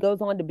Mackenzie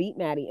goes on to beat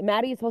Maddie. And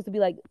Maddie is supposed to be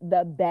like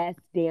the best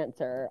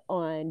dancer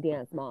on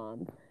Dance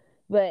Moms,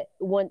 but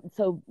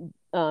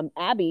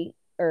Abby.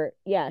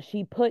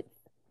 She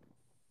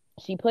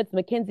puts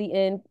Mackenzie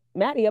and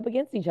Maddie up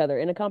against each other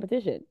in a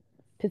competition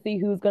to see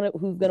who's gonna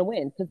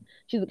win. Because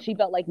she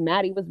felt like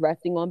Maddie was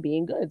resting on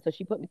being good, so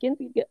she put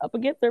Mackenzie up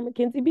against her.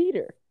 Mackenzie beat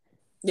her.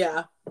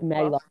 Yeah,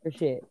 Maddie lost her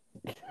shit.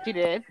 She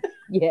did.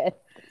 Yeah,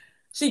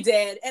 she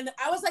did, and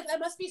I was like,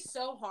 that must be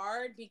so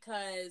hard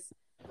because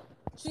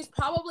she's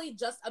probably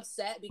just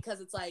upset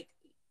because it's like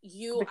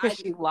she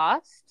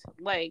lost,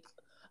 like.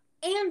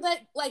 And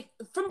that, like,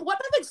 from what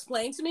they've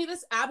explained to me,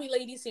 this Abby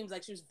lady seems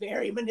like she was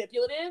very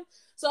manipulative.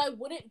 So I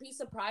wouldn't be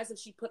surprised if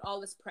she put all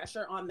this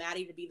pressure on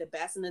Maddie to be the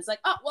best. And it's like,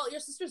 oh, well,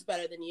 your sister's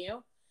better than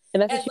you.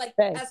 And that's like,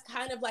 as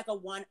kind of like a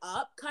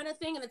one-up kind of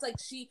thing. And it's like,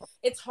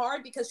 it's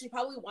hard because she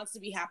probably wants to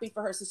be happy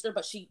for her sister,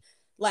 but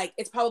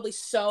it's probably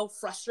so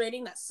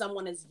frustrating that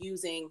someone is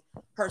using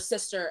her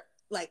sister,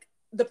 like,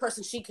 the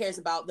person she cares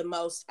about the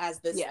most as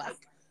this, like,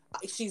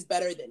 she's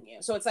better than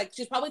you. So it's like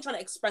she's probably trying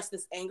to express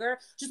this anger.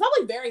 She's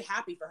probably very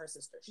happy for her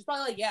sister. She's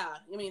probably like, yeah,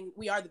 I mean,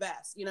 we are the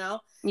best, Yeah.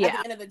 At the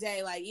end of the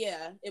day, like,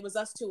 yeah, it was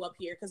us two up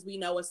here because we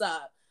know what's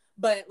up.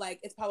 But like,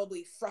 it's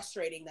probably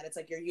frustrating that it's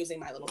like you're using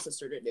my little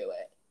sister to do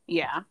it.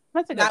 Yeah,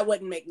 that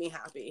wouldn't make me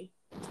happy.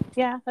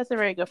 Yeah, that's a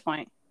very good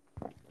point.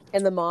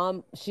 And the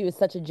mom, she was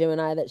such a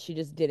Gemini that she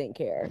just didn't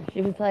care.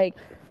 She was like,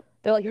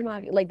 they're like, you're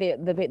not like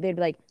they'd be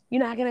like,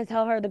 you're not gonna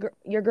tell her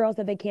your girls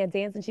that they can't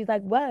dance, and she's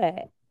like,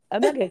 what? I'm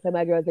not going to tell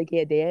my girls they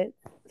can't dance.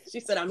 She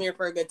said, I'm here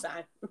for a good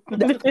time.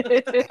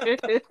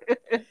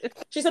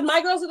 She said,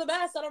 my girls are the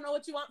best. I don't know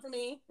what you want from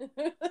me.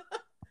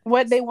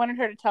 What they wanted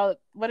her to tell, I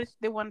don't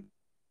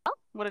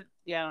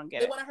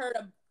get it.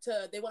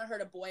 They wanted her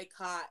to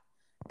boycott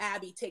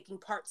Abby taking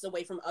parts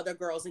away from other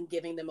girls and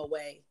giving them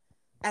away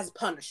as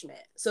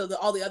punishment. So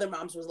all the other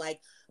moms was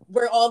like,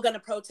 we're all going to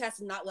protest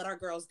and not let our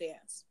girls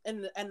dance.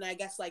 And I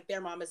guess like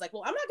their mom is like,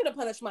 well, I'm not going to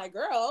punish my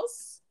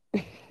girls.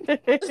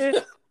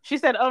 She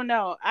said, oh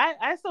no,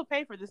 I still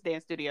pay for this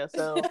dance studio,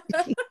 so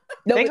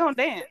No, They but, gonna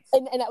dance.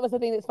 and that was the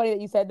thing that's funny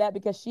that you said that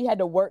because she had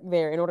to work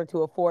there in order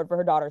to afford for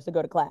her daughters to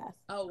go to class.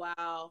 Oh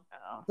wow.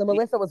 So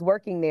Melissa was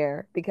working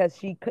there because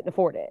she couldn't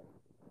afford it.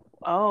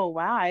 Oh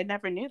wow, I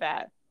never knew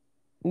that.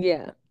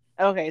 Yeah.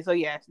 Okay, so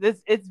yes,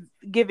 this it's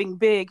giving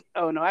big.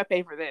 Oh no, I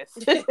pay for this.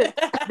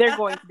 They're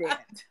going to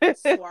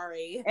dance.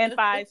 Sorry. And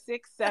 5,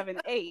 6, 7,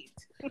 8.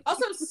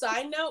 Also,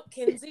 side note,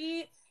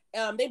 Kinsey,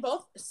 they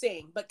both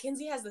sing, but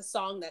Kinsey has this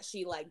song that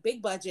she like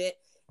big budget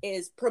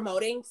is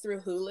promoting through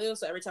Hulu.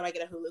 So every time I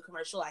get a Hulu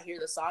commercial, I hear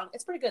the song.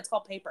 It's pretty good. It's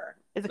called Paper.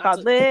 Is it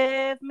called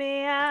Lift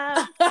Me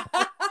Up?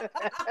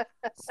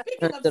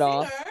 Speaking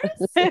of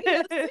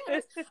singers.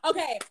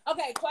 Okay.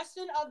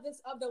 Question of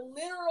the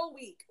literal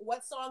week.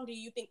 What song do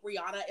you think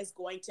Rihanna is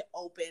going to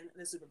open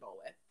the Super Bowl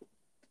with?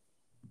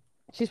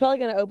 She's probably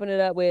gonna open it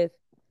up with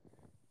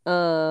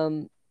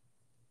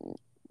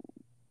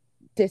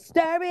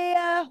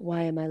Disturbia.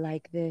 Why am I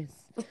like this?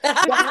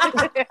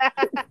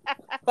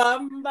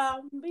 Bum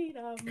bum be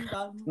dum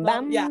bum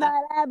bum. Yeah. No,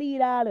 you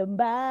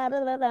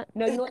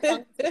know what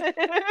song?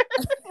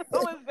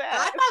 What was that?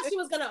 I thought she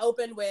was gonna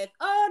open with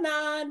 "Oh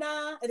Na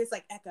Na," and it's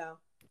like Echo.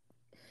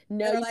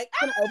 No, you're like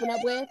gonna open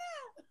up with.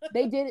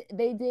 They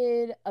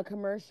did a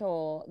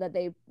commercial that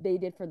they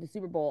did for the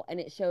Super Bowl, and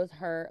it shows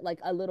her like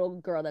a little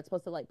girl that's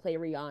supposed to like play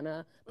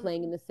Rihanna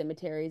playing in the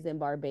cemeteries in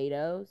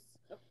Barbados.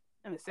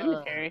 In the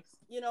cemeteries.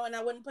 You know, and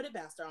I wouldn't put it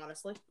past her,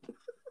 honestly.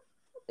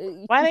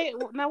 Why they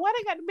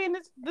got to be in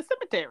the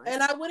cemetery?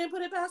 And I wouldn't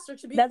put it past her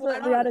to be. That's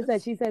what Rihanna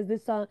said. She says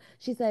this song.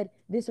 She said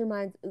this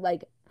reminds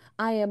like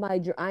I am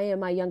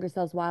my younger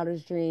self's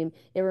wildest dream.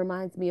 It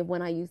reminds me of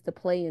when I used to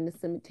play in the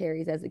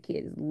cemeteries as a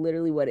kid. Is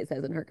literally what it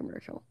says in her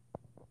commercial.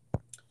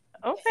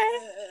 Okay.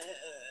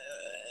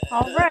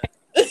 All right.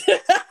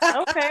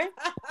 Okay.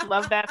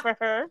 Love that for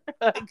her,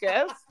 I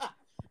guess.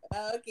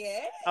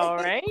 Okay. All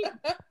right.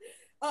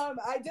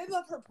 I did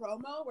love her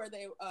promo where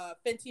they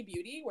Fenty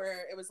Beauty,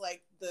 where it was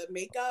like the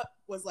makeup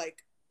was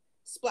like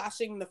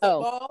splashing the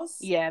footballs.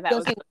 Yeah, that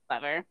was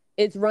clever.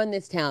 It's Run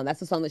This Town. That's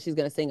the song that she's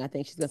gonna sing. I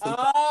think she's gonna sing.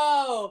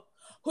 Oh,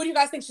 who do you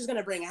guys think she's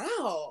gonna bring out?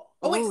 Oh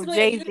wait,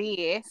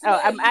 Jay-Z.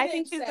 I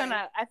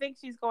think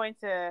she's going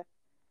to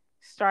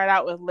start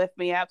out with "Lift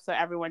Me Up" so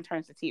everyone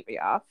turns the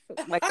TV off,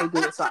 like they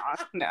do the song.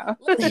 No,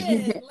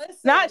 listen.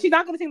 She's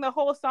not going to sing the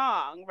whole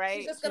song, right?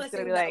 She's just going to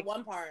sing be that like,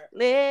 one part.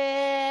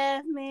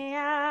 Lift me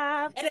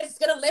up, and it's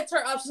going to lift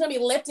her up. She's going to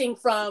be lifting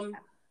from.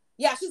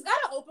 Yeah, she's got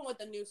to open with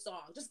a new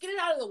song. Just get it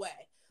out of the way.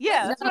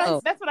 Yeah,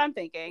 that's what I'm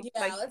thinking. Yeah,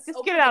 like, let's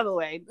just get it out of the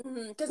way.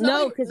 Because you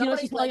know what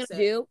she's probably going to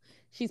do?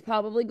 She's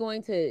probably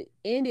going to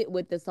end it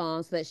with the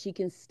song so that she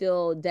can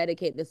still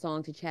dedicate the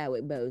song to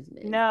Chadwick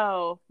Boseman.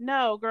 No,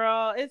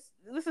 girl.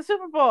 This is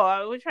Super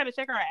Bowl. We're trying to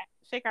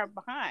shake our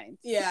behind.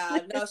 Yeah,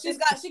 no, she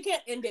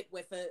can't end it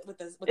with the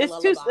it's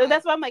lullaby. Too.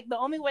 That's why I'm like, the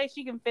only way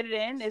she can fit it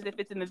in is if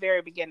it's in the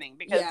very beginning,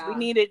 because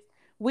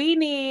we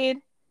need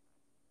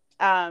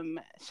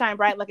Shine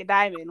Bright Like a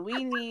Diamond.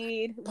 We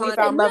need We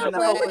Found Love in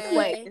a Hopeless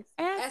Place.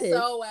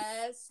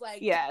 SOS.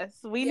 Like, yes,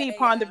 we need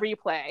Pawn the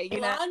Replay.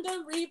 Pawn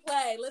the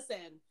Replay.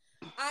 Listen.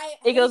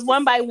 It goes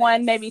 1 by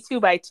 1, maybe 2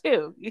 by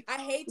 2. I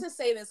hate to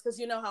say this because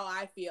you know how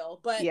I feel,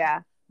 but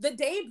yeah, the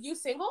debut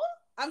single,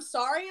 I'm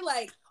sorry,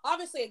 like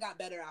obviously it got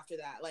better after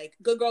that. Like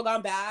Good Girl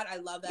Gone Bad, I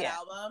love that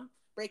album.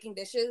 Breaking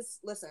Dishes,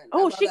 listen.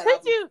 Oh, she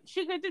could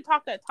do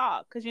Talk That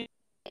Talk because you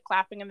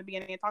clapping in the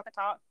beginning and Talk That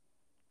Talk.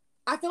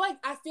 I feel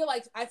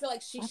like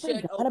she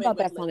should open about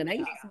that song. And I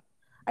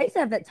used to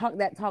have that talk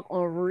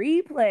on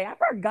replay. I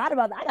forgot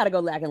about that. I gotta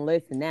go back and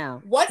listen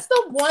now. What's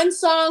the one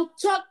song?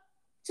 Chuck.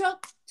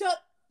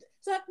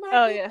 Suck my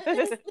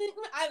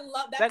I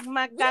love that. Suck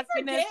my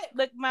cockiness,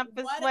 look my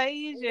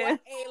persuasion. What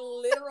a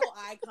literal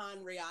icon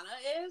Rihanna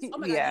is. Oh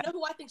my god! You know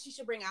who I think she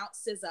should bring out?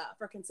 SZA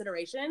for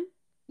consideration.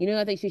 You know,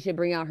 I think she should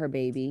bring out her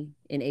baby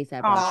in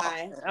ASAP.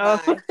 Bye.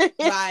 Beep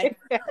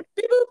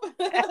boop.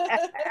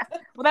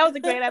 Well, that was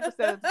a great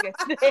episode today.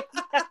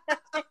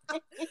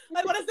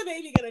 Like, what is the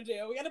baby gonna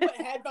do? We gotta put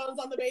headphones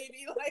on the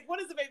baby. Like,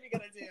 what is the baby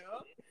gonna do?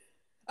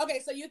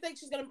 Okay, so you think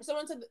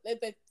someone said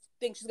they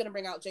think she's gonna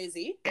bring out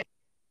Jay-Z?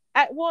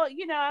 Well,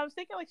 I was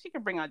thinking like she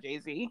could bring out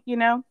Jay-Z, Okay,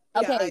 yeah,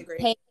 I agree.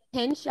 Pay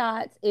 10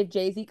 shots if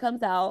Jay-Z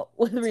comes out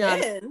with Rihanna.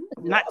 10?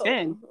 Not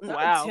 10.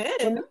 Wow.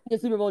 10. The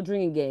Super Bowl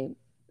drinking game.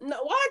 No,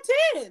 why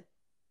 10?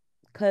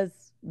 Because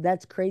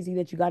that's crazy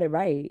that you got it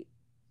right.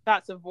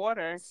 Shots of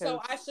water.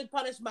 So I should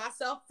punish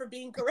myself for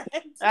being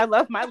correct? I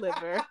love my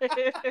liver.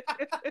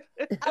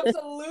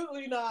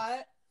 Absolutely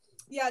not.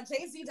 Yeah,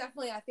 Jay-Z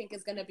definitely I think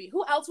is going to be.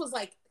 Who else was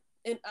like,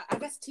 I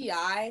guess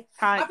T.I.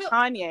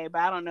 Kanye, but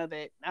I don't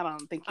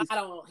think he's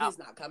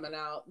not coming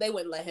out. They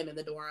wouldn't let him in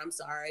the door. I'm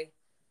sorry.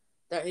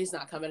 He's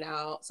not coming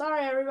out.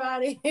 Sorry,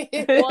 everybody. Well,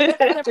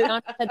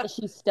 Rihanna said that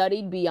she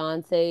studied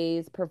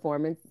Beyonce's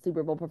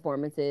Super Bowl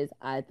performances.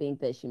 I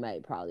think that she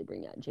might probably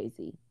bring out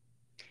Jay-Z.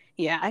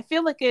 Yeah, I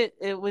feel like it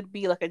would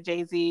be like a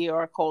Jay-Z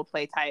or a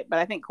Coldplay type, but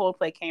I think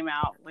Coldplay came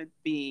out with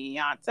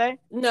Beyonce.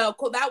 No,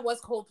 that was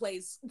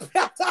Coldplay's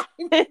time.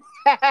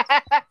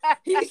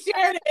 He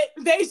shared it.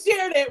 They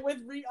shared it with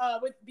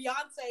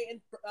Beyonce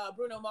and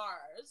Bruno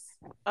Mars.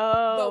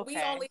 Oh, but we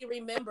only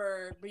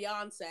remember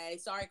Beyonce.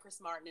 Sorry, Chris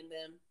Martin and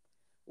them.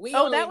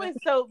 That was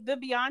so the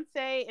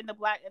Beyonce in the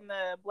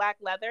black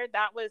leather.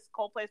 That was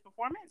Coldplay's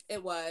performance.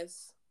 It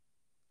was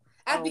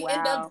at the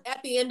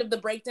end of the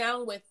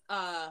breakdown with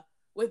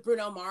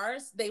Bruno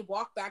Mars. They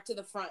walk back to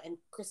the front and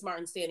Chris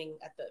Martin standing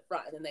at the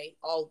front, and then they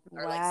all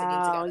are like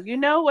singing together. You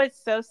know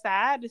what's so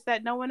sad is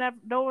that no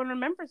one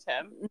remembers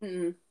him.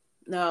 Mm-hmm.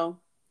 No,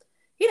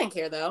 he didn't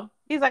care though.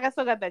 He's like, I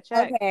still got that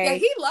check. Okay. Yeah,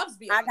 he loves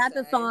Beyonce. I got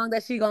the song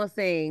that she gonna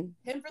sing.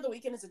 Him for the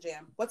Weekend is a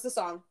jam. What's the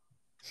song?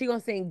 She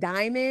gonna sing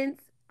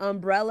Diamonds,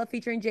 Umbrella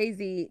featuring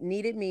Jay-Z,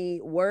 Needed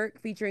Me,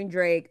 Work featuring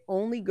Drake,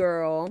 Only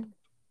Girl.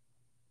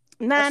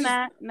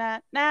 Nah.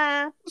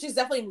 She's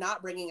definitely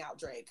not bringing out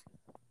Drake.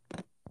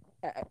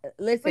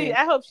 Listen,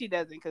 I hope she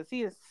doesn't, because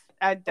he is.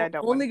 I don't.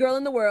 Only Girl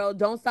in the World.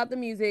 Don't Stop the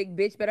Music.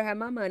 Bitch Better Have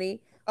My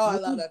Money. Oh, I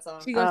love that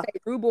song. She's gonna say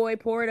Rude Boy,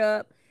 Pour It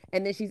Up,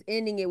 and then she's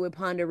ending it with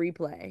Ponder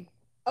Replay.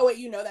 Oh wait,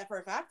 you know that for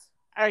a fact?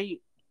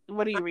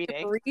 What are you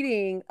reading? I'm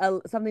reading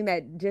something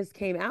that just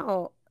came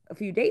out a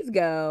few days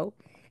ago,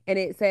 and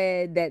it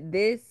said that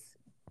this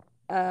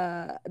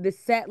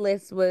set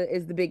list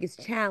is the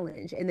biggest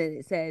challenge, and then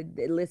it said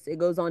it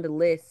goes on to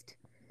list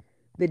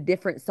the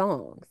different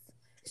songs.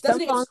 She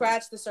doesn't even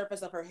scratch the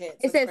surface of her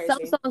hits. It says some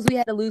songs we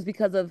had to lose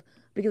because of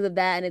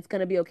that, and it's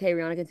gonna be okay.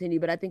 Rihanna continue,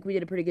 but I think we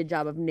did a pretty good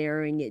job of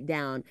narrowing it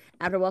down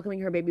after welcoming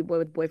her baby boy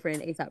with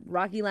boyfriend A$AP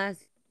Rocky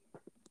last.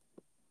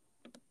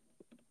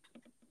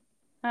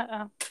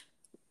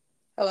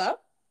 Hello?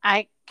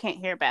 I can't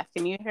hear Beth.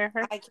 Can you hear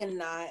her? I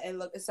cannot.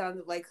 It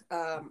sounded like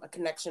a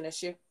connection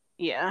issue.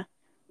 Yeah.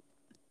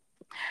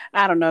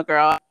 I don't know,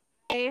 girl.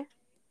 I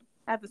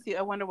have to see.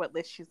 I wonder what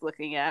list she's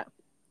looking at.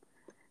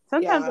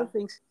 Sometimes those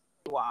things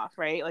you off,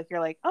 right? Like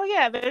you're like, oh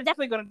yeah, they're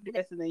definitely going to do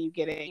this, and then you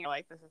get it, and you're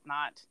like, this is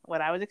not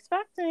what I was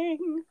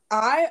expecting.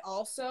 I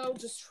also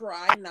just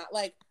try not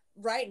like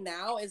right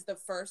now is the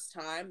first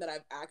time that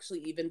I've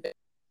actually even been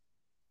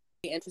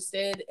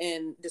interested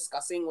in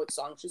discussing which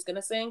song she's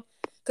gonna sing,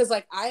 because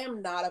like I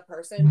am not a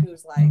person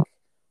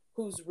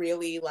who's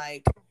really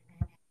like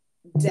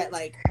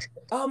like,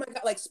 oh my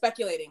god, like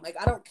speculating. Like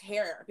I don't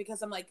care,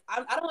 because I'm like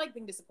I don't like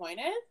being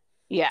disappointed.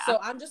 Yeah. So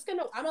I'm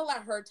gonna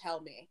let her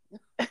tell me.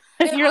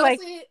 And you're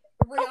honestly,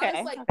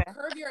 Rihanna's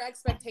curb your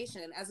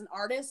expectation as an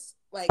artist.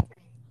 Like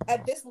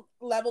at this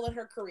level in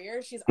her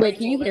career, she's wait.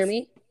 Can you hear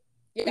me?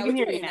 Yeah, we can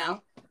hear you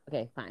now.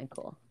 Okay, fine,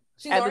 cool.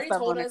 She's already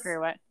told us.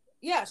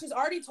 Yeah, she's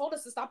already told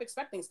us to stop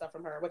expecting stuff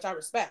from her, which I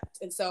respect,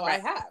 and so I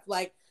have.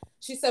 Like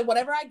she said,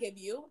 whatever I give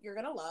you, you're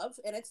gonna love,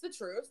 and it's the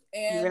truth.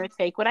 And you're gonna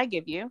take what I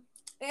give you.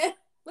 And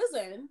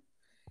listen.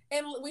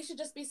 And we should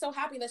just be so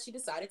happy that she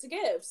decided to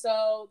give.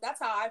 So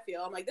that's how I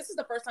feel. I'm like, this is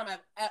the first time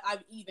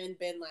I've even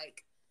been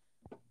like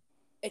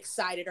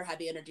excited or had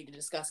the energy to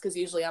discuss. Because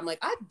usually I'm like,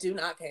 I do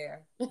not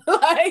care.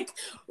 Like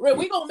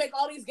we gonna make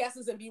all these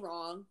guesses and be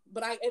wrong.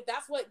 But if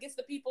that's what gets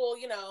the people,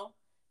 if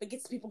it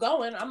gets people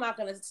going, I'm not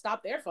gonna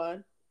stop their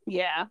fun.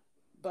 Yeah.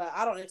 But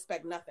I don't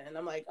expect nothing.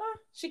 I'm like,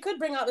 she could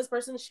bring out this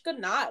person. She could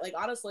not. Like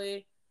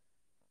honestly,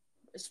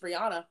 it's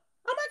Rihanna.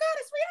 Oh my God,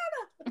 it's Rihanna.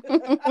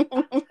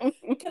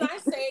 Can I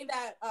say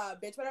that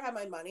Bitch Better Have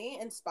My Money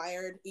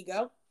inspired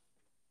Ego?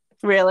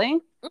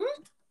 Really?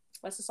 Mm-hmm.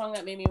 That's the song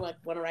that made me want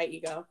to write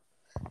Ego.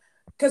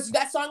 Because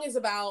that song is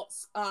about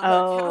an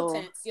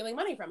accountant stealing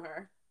money from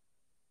her.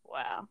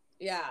 Wow.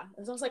 Yeah.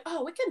 And so I was like,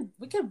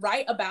 we can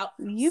write about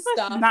you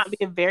stuff. Must not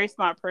be a very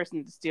smart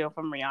person to steal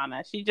from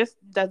Rihanna. She just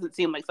doesn't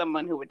seem like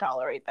someone who would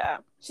tolerate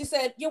that. She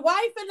said, your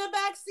wife in the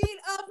backseat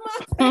of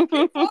my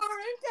foreign car.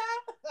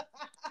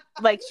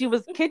 Like she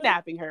was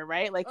kidnapping her,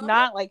 right? Like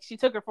not like she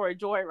took her for a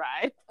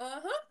joyride.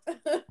 In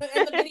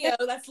the video,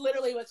 that's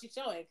literally what she's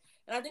showing.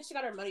 And I think she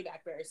got her money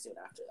back very soon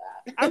after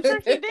that. I'm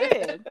sure she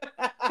did.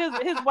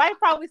 Because his wife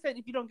probably said,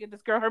 if you don't give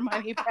this girl her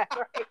money back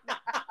right now.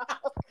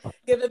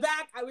 Give it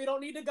back. We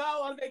don't need to go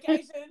on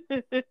vacation.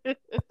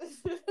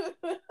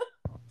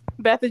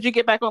 Beth, did you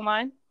get back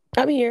online?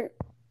 I'm here.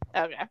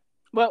 Okay.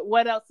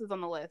 What else is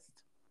on the list?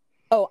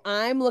 Oh,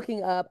 I'm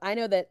looking up. I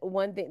know that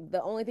one thing,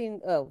 the only thing,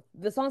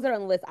 the songs that are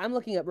on the list, I'm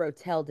looking up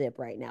Rotel Dip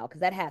right now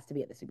because that has to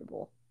be at the Super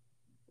Bowl.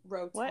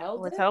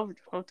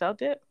 Rotel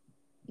Dip?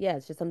 Yeah,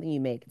 it's just something you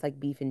make. It's like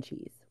beef and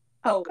cheese.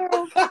 Oh,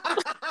 girl.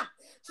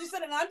 She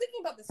said, and I'm thinking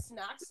about the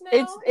snacks now.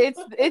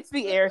 It's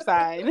the air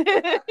sign.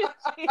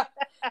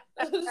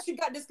 She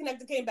got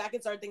disconnected, came back,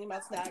 and started thinking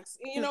about snacks.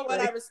 You know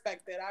what? I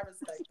respect it.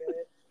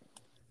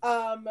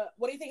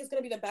 What do you think is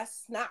going to be the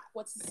best snack?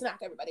 What's the snack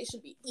everybody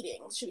should be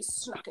eating? Should be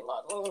snacking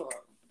on?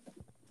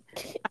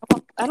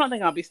 I don't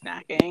think I'll be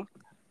snacking.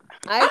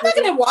 I'm not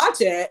going to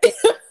watch it.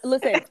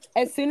 Listen,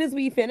 as soon as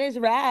we finish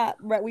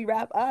we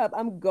wrap up,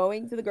 I'm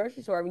going to the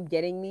grocery store. I'm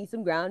getting me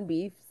some ground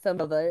beef, some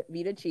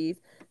Velveeta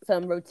cheese,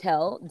 some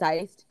Rotel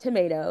diced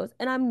tomatoes,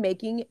 and I'm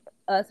making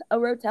us a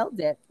Rotel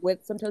dip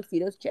with some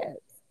Tostitos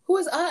chips. Who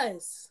is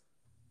us?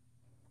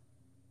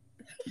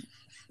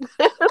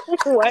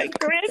 What,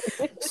 Corinne?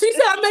 She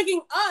said I'm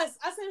making us.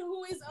 I said,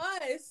 who is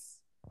us?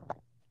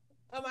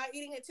 Am I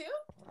eating it too?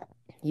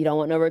 You don't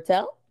want no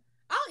rotel?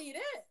 I'll eat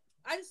it.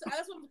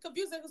 That's what I'm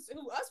confused as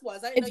who us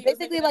was. I didn't It's know you was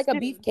basically making like a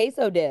beef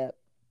queso dip.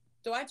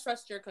 Do I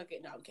trust your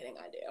cooking? No, I'm kidding.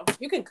 I do.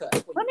 You can cook.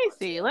 Let me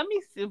see. Let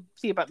me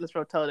see about this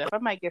rotel dip. I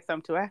might get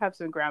some too. I have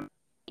some ground.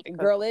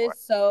 Girl, it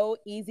is so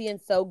easy and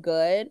so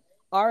good.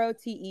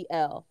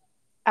 Rotel.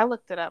 I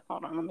looked it up.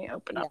 Hold on. Let me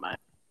open up mine.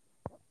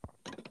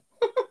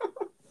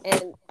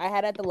 And I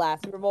had it at the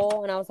last Super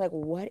Bowl, and I was like,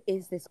 what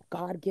is this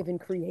God-given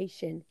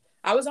creation?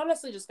 I was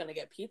honestly just going to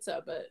get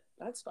pizza, but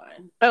that's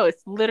fine. Oh,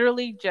 it's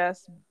literally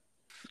just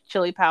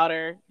chili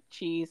powder,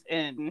 cheese,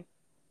 and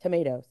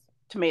tomatoes.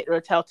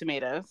 Rotel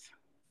tomatoes.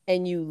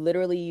 And you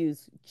literally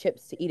use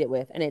chips to eat it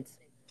with, and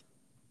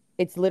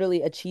it's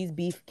literally a cheese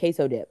beef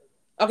queso dip.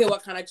 Okay,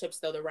 what kind of chips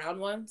though? The round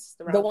ones?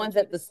 The ones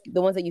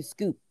that you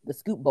scoop, the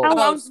scoop bowl. How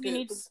long do you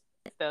need to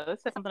though?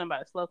 It says something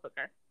about a slow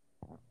cooker.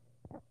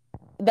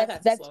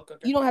 That's slow cooker.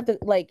 You don't have to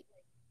like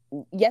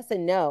yes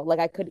and no. Like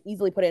I could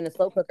easily put it in a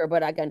slow cooker,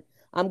 but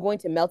I'm going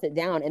to melt it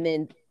down and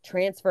then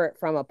transfer it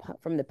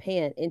from the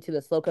pan into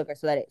the slow cooker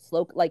so that it's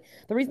slow. Like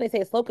the reason they say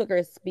a slow cooker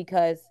is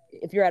because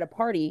if you're at a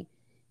party,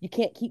 you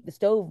can't keep the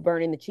stove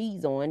burning the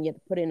cheese on. You have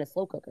to put it in a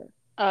slow cooker.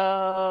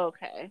 Oh,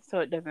 okay. So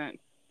it doesn't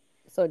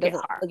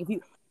like if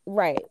you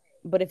right.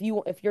 But if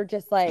you're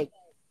just like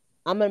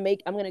I'm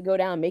gonna go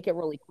down, make it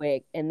really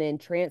quick, and then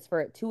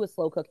transfer it to a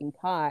slow cooking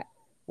pot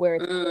where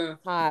it's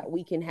hot.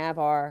 We can have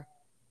our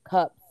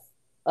cups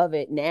of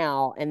it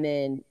now, and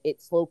then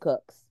it slow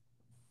cooks.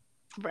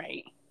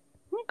 Right.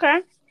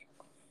 Okay.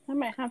 I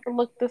might have to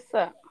look this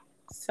up.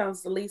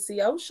 Sounds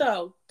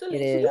delicioso.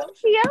 It is.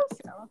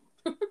 Delicioso.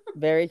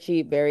 Very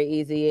cheap, very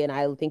easy, and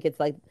I think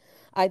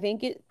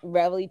it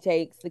really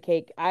takes the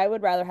cake. I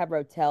would rather have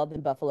rotel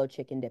than buffalo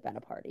chicken dip at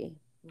a party.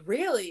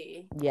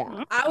 Really?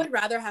 Yeah. I would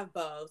rather have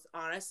both.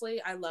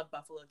 Honestly, I love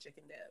buffalo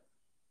chicken dip.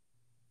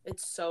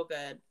 It's so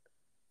good.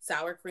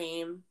 Sour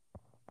cream,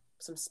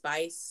 some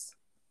spice.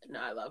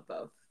 No, I love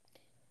both.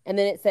 And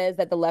then it says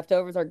that the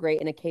leftovers are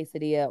great in a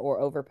quesadilla or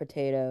over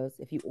potatoes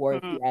if you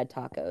add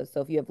tacos. So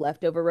if you have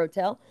leftover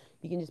rotel,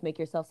 you can just make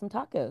yourself some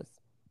tacos.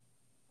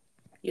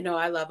 You know,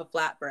 I love a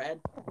flatbread.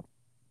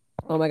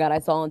 Oh my God, I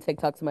saw on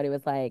TikTok somebody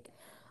was like,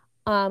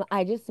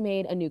 I just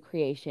made a new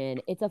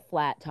creation. It's a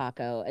flat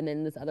taco. And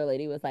then this other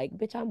lady was like,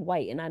 bitch, I'm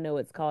white and I know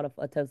it's called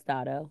a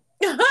tostado.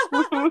 Not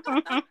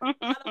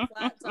a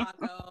flat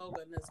taco.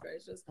 Goodness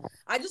gracious.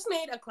 I just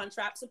made a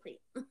Crunchwrap Supreme.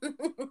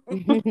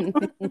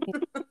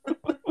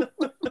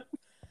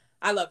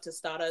 I love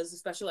tostadas,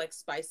 especially like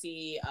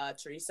spicy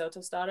chorizo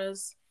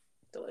tostadas.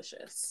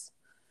 Delicious.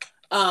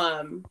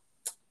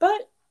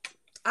 But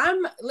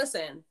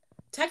listen,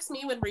 text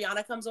me when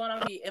Rihanna comes on.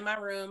 I'll be in my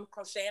room,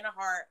 crocheting a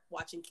heart,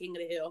 watching King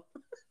of the Hill.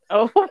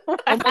 Oh my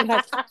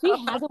God. She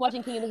hasn't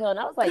watching King of the Hill. And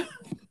I was like,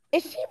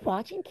 is she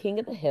watching King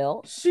of the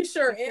Hill? She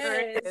sure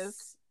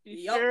is.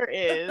 She sure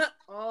is.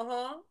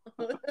 Uh-huh.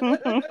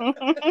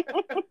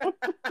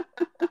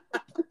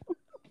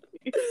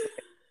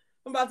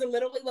 I'm about to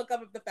literally look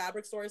up if the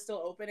fabric store is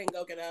still open and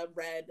go get a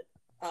red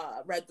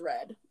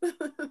thread.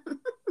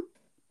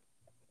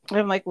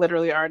 I'm like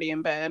literally already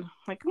in bed.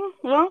 Like,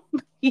 well,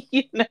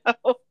 you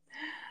know,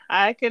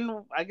 I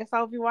guess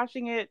I'll be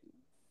watching it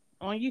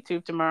on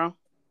YouTube tomorrow.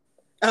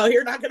 Oh,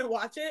 you're not gonna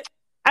watch it?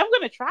 I'm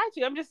gonna try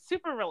to. I'm just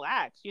super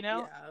relaxed, you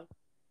know. Yeah.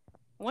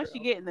 Once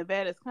you get in the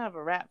bed, it's kind of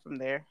a wrap from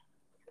there.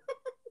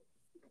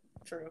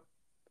 True.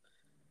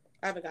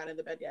 I haven't gotten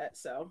into bed yet,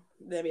 so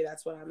maybe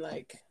that's what I'm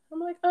like,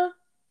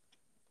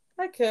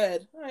 I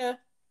could. Oh,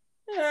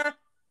 yeah.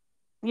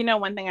 You know,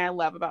 one thing I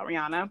love about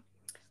Rihanna.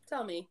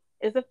 Tell me.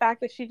 Is the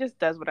fact that she just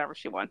does whatever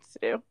she wants to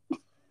do.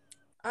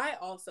 I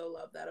also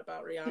love that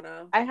about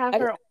Rihanna. I have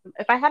her.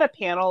 If I had a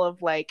panel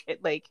of like a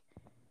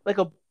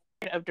board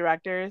of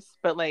directors,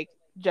 but like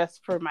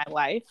just for my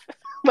life,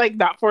 like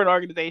not for an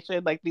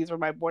organization, like these were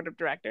my board of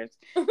directors,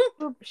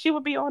 she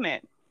would be on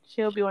it.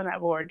 She'll be on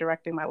that board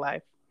directing my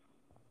life.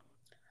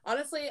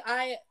 Honestly,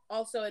 I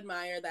also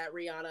admire that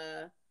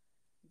Rihanna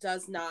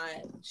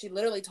she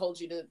literally told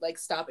you to like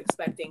stop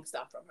expecting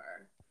stuff from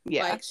her.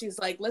 Yeah. Like she's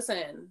like,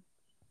 listen,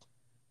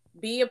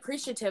 be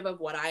appreciative of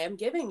what I am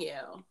giving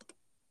you.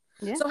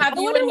 Yeah. So have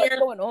you what's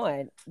going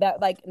on that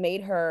like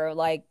made her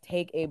like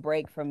take a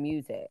break from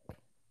music?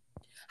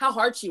 How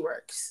hard she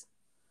works.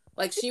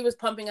 Like she was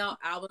pumping out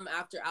album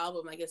after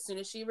album. Like as soon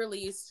as she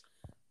released,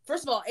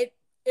 first of all, it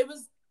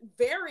was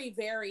very,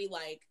 very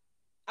like,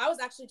 I was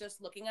actually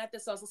just looking at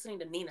this. So I was listening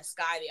to Nina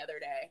Sky the other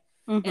day.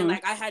 Mm-hmm. And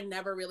like I had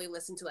never really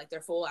listened to like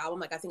their full album.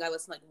 Like I think I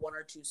listened to like one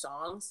or two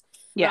songs.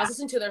 Yeah. I was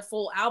listening to their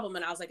full album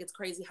and I was like, it's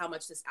crazy how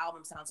much this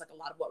album sounds like a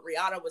lot of what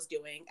Rihanna was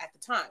doing at the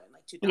time,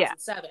 like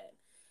 2007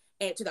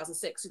 and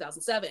 2006,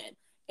 2007.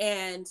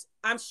 And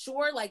I'm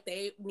sure like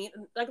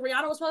like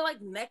Rihanna was probably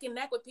like neck and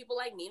neck with people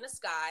like Nina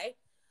Sky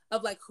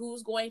of like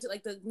who's going to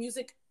like the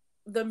music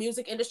the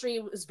music industry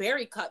was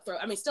very cutthroat.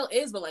 I mean, still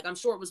is, but like I'm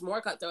sure it was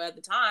more cutthroat at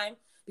the time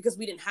because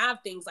we didn't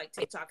have things like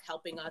TikTok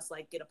helping us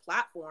like get a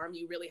platform.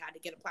 You really had to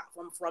get a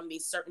platform from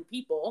these certain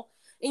people,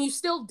 and you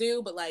still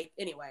do. But like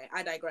anyway,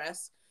 I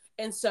digress.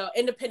 And so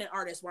independent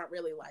artists weren't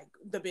really like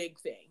the big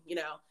thing, you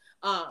know.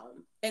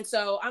 And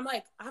so I'm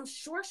like, I'm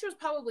sure she was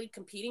probably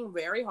competing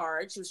very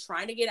hard. She was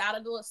trying to get out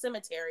of the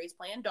cemeteries,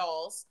 playing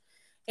dolls,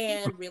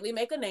 and really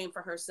make a name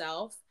for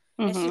herself.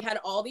 And she had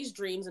all these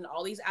dreams and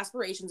all these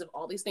aspirations of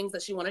all these things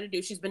that she wanted to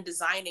do. She's been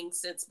designing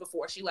since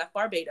before she left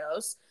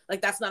Barbados.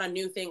 Like, that's not a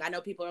new thing. I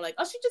know people are like,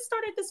 oh, she just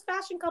started this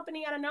fashion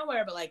company out of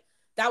nowhere. But like,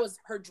 that was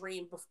her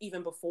dream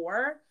even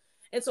before.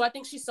 And so I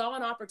think she saw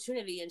an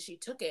opportunity and she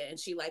took it. And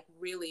she like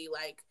really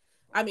like,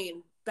 I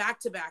mean,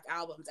 back-to-back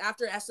albums.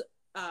 After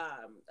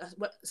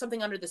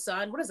Something Under the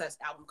Sun. What is that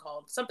album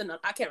called? Something,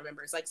 I can't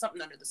remember. It's like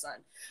Something Under the Sun.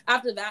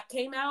 After that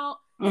came out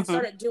and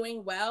started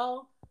doing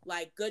well,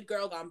 like Good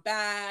Girl Gone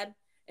Bad.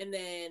 And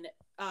then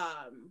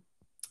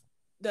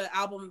the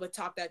album with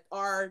Talk That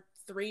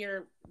R3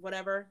 or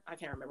whatever, I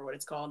can't remember what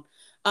it's called.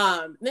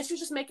 And then she was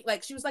just making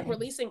like she was like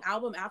releasing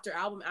album after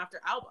album after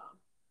album.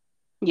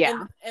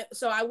 Yeah. And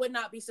so I would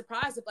not be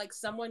surprised if like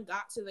someone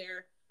got to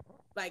their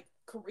like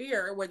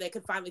career where they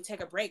could finally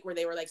take a break, where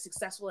they were like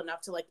successful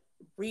enough to like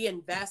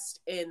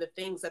reinvest in the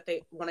things that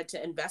they wanted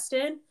to invest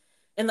in,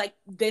 and like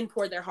then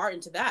pour their heart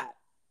into that.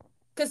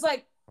 Because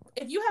like,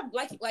 if you have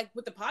like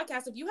with the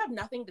podcast, if you have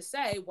nothing to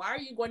say, why are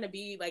you going to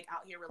be like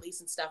out here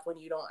releasing stuff when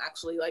you don't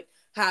actually like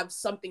have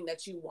something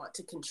that you want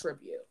to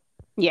contribute?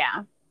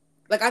 Yeah.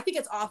 Like, I think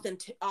it's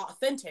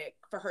authentic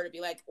for her to be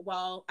like,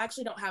 well, I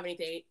actually don't have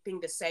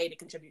anything to say to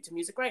contribute to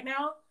music right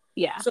now.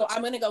 Yeah. So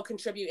I'm going to go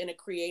contribute in a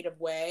creative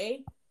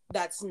way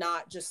that's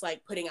not just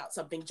like putting out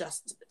something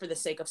just for the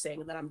sake of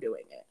saying that I'm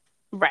doing it.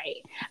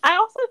 Right. I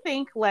also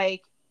think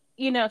like,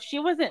 you know, she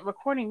wasn't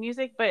recording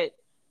music, but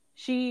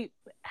she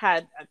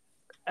had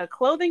a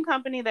clothing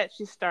company that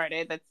she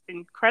started that's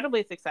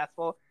incredibly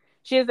successful.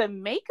 She has a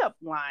makeup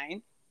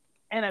line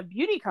and a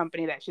beauty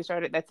company that she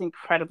started that's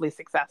incredibly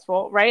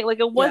successful, right? Like,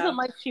 it wasn't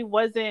like she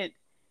wasn't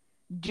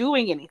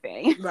doing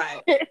anything.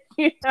 Right.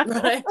 You know?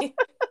 Right.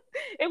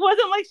 It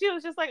wasn't like she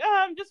was just like,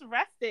 oh, I'm just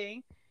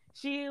resting.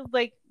 She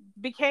like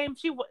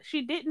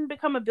she didn't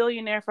become a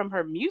billionaire from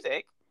her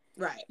music.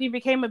 Right. She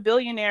became a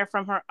billionaire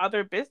from her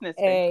other business.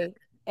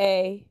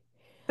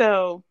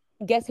 So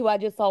guess who I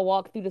just saw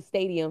walk through the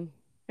stadium?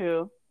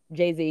 Who?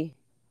 Jay-Z.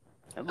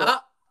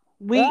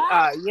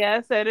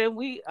 Yes, and then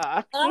we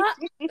are.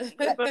 Guess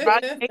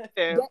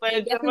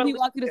who he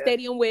walked through the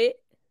stadium with?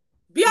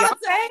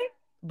 Beyonce.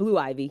 Blue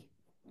Ivy.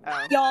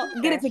 Oh,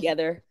 y'all get it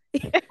together.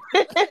 Listen,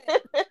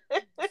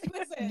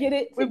 Get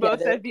it together. We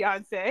both said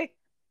Beyonce.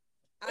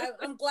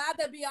 I'm glad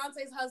that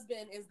Beyonce's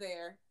husband is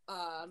there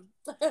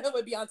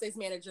with Beyonce's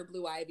manager,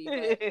 Blue Ivy.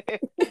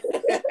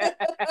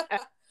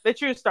 The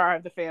true star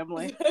of the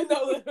family.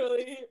 No,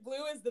 literally,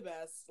 Blue is the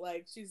best.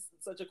 Like, she's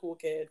such a cool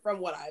kid from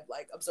what I've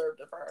like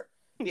observed of her.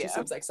 She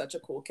seems like such a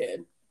cool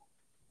kid.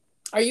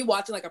 Are you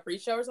watching like a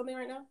pre-show or something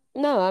right now?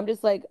 No, I'm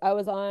just like, I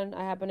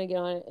happened to get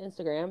on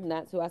Instagram, and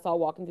that's who I saw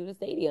walking through the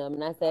stadium,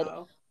 and I said,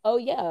 oh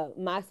yeah,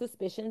 my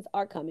suspicions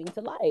are coming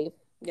to life.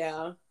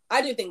 Yeah.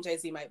 I do think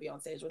Jay-Z might be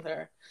on stage with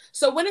her.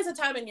 So when is a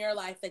time in your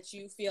life that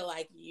you feel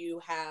like you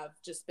have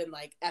just been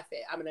like, F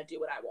it, I'm going to do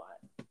what I want?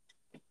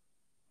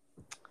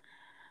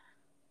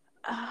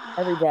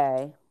 Every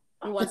day.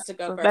 Who wants to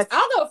go first?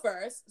 I'll go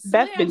first.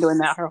 Beth's been doing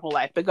that her whole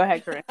life, but go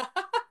ahead, Corinne.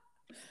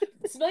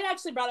 Smelly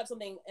actually brought up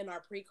something in our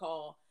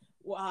pre-call.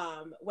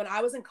 When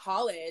I was in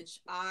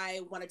college,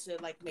 I wanted to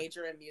like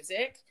major in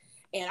music.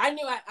 And I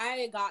knew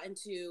I got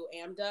into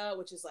AMDA,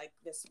 which is like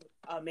this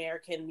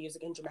American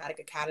Music and Dramatic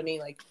Academy.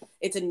 Like,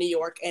 it's in New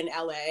York and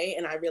LA,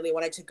 and I really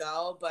wanted to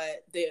go,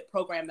 but the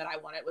program that I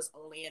wanted was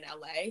only in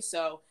LA.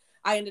 So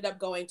I ended up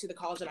going to the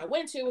college that I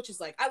went to, which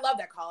is like, I love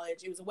that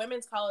college. It was a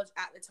women's college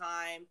at the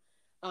time.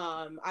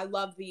 I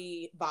love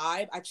the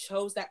vibe. I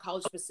chose that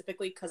college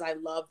specifically because I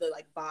love the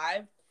like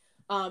vibe.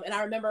 And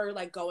I remember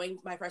like going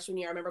my freshman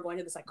year, I remember going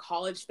to this like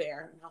college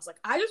fair, and I was like,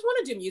 I just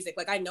want to do music.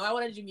 Like, I know I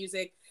want to do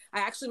music. I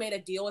actually made a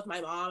deal with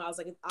my mom. I was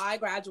like, if I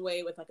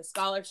graduate with like a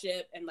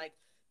scholarship and like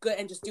good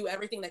and just do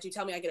everything that you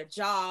tell me, I get a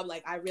job.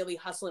 Like, I really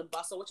hustle and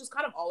bustle, which has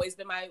kind of always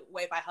been my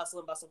way. If I hustle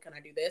and bustle, can I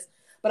do this?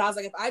 But I was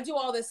like, if I do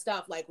all this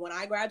stuff, like when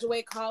I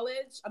graduate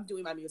college, I'm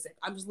doing my music.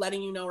 I'm just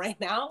letting you know right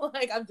now,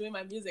 like I'm doing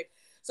my music.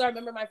 So I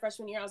remember my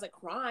freshman year, I was like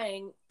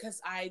crying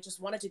because I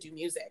just wanted to do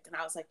music. And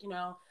I was like, you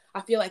know, I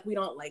feel like we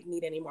don't like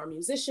need any more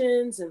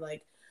musicians, and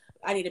like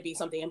I need to be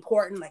something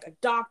important, like a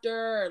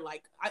doctor, or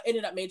like I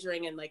ended up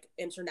majoring in like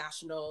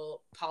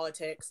international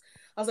politics.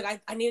 I was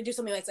like, I need to do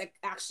something that's like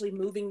actually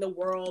moving the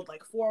world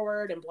like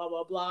forward and blah,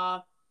 blah,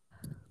 blah.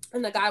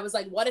 And the guy was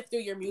like, what if through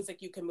your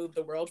music you can move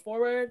the world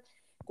forward?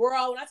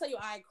 Girl, when I tell you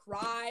I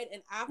cried,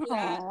 and after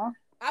that,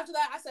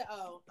 I said,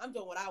 oh, I'm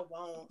doing what I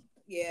want.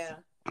 Yeah.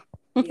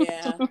 I'm doing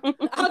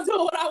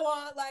what I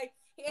want. Like,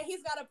 yeah,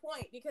 he's got a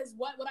point, because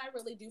what would I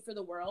really do for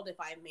the world if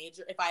I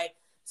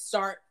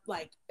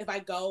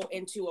go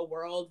into a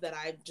world that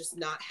I'm just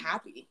not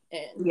happy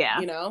in? Yeah.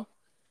 You know?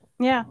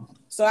 Yeah.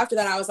 So after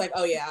that, I was like,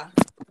 oh yeah,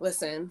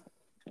 listen,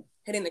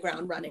 hitting the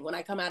ground running. When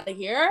I come out of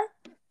here,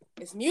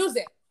 it's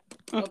music.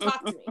 Don't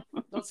talk to me.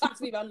 Don't talk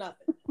to me about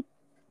nothing.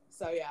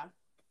 So yeah,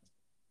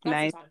 that's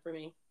nice. the time for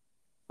me.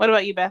 What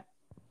about you, Beth?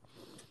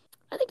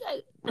 I think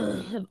I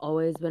have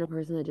always been a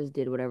person that just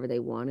did whatever they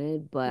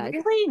wanted, but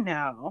Really?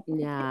 No.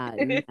 yeah,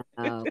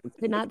 no,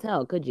 could not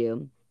tell, could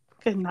you?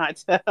 Could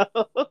not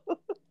tell.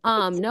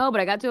 No,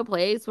 but I got to a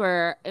place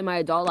where in my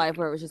adult life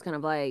where it was just kind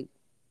of like,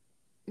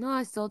 no,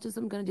 I still just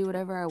am gonna do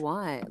whatever I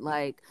want.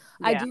 Like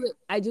Yeah.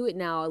 I do it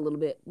now a little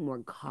bit more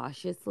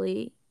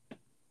cautiously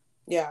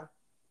Yeah.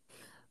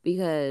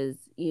 because,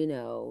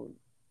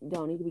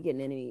 don't need to be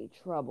getting in any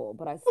trouble,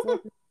 but I still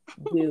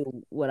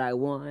do what I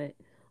want.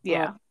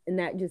 Yeah. And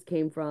that just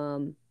came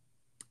from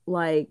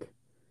like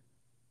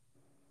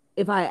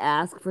if I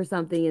ask for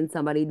something and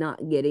somebody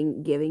not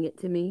giving it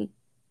to me,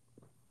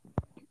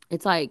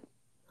 it's like,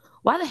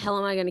 why the hell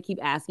am I gonna keep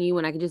asking you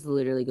when I can just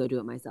literally go do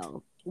it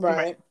myself?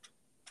 Right.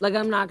 Like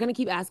I'm not gonna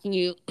keep asking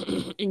you,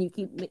 and you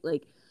keep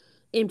like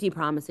empty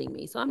promising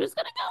me. So I'm just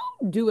gonna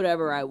go do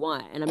whatever I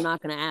want, and I'm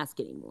not gonna ask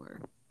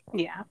anymore.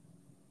 Yeah.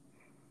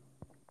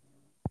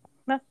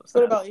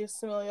 What about you,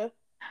 Samilia?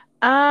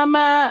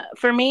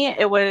 For me,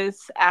 it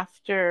was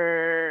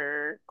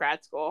after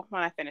grad school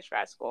when I finished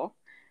grad school,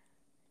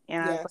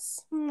 and I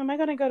was like, am I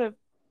gonna go to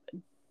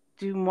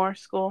do more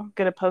school,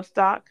 get a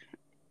postdoc,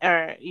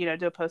 or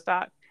do a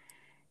postdoc?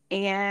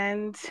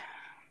 And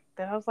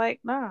then I was like,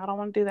 no, I don't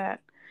want to do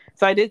that.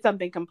 So I did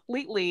something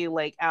completely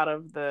like out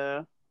of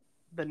the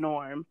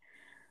norm.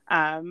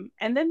 And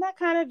then that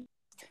kind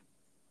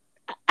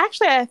of,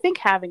 actually, I think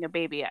having a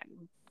baby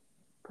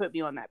put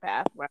me on that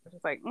path where I was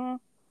just like,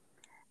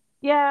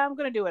 yeah, I'm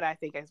gonna do what I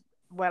think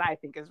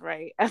is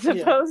right, as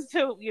opposed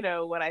to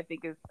what I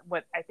think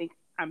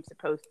I'm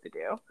supposed to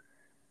do.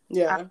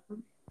 Yeah.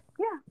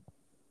 Yeah.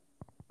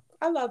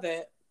 I love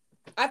it.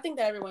 I think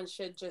that everyone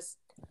should just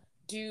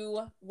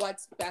do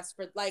what's best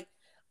for, like,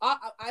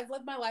 I've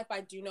lived my life.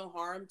 I do no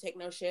harm, take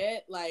no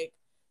shit. Like,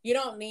 you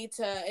don't need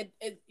to,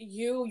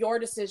 your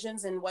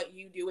decisions and what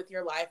you do with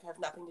your life have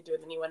nothing to do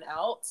with anyone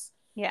else.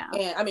 Yeah.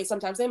 And I mean,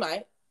 sometimes they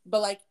might,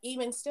 but like,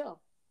 even still,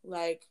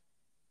 like,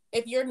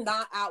 if you're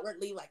not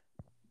outwardly like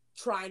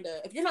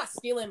if you're not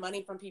stealing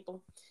money from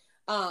people,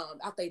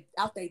 out they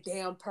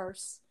damn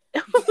purse.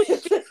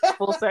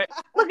 Full circle.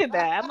 Look at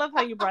that. I love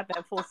how you brought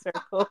that full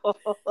circle.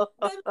 Then,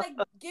 like,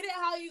 get it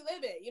how you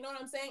live it. You know what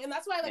I'm saying? And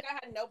that's why, like, I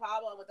had no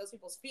problem with those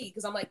people's feet,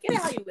 because I'm like, get it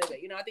how you live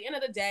it. At the end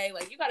of the day,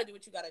 like, you got to do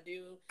what you got to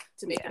do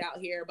to make it out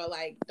here. But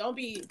like, don't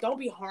be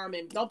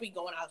harming. Don't be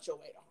going out your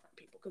way to harm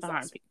people,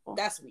 because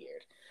that's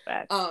weird.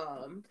 But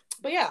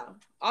yeah,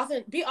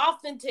 be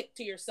authentic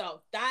to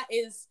yourself. That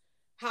is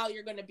how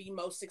you're going to be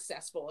most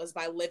successful, is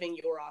by living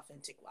your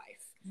authentic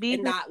life. Be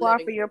and not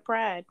living for your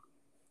pride.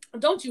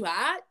 Don't you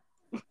hide.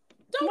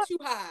 Don't you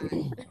hide.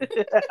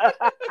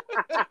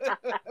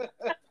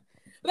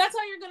 But that's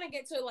how you're gonna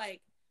get to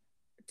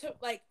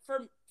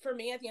for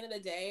me, at the end of the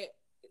day,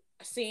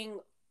 seeing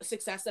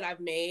success that I've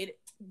made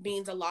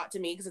means a lot to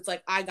me, because it's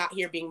like, I got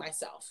here being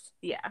myself.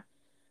 Yeah.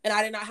 And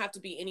I did not have to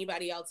be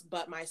anybody else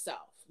but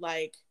myself.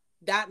 Like,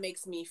 that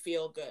makes me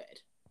feel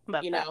good.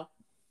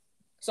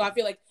 So I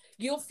feel like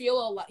you'll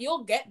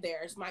get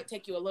there. It might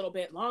take you a little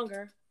bit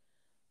longer,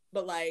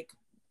 but like,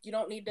 you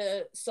don't need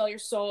to sell your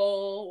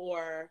soul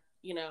or,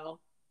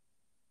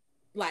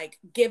 like,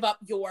 give up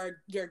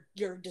your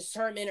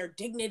discernment or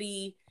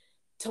dignity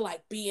to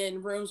like be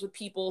in rooms with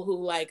people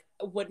who like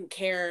wouldn't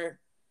care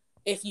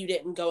if you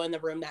didn't go in the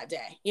room that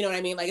day. You know what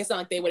I mean? Like, it's not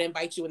like they would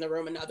invite you in the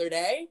room another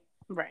day.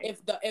 Right.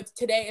 If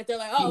they're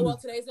like, oh, well,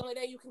 today's the only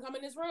day you can come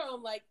in this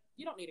room, like,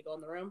 you don't need to go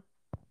in the room.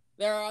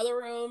 There are other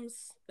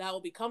rooms that will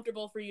be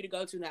comfortable for you to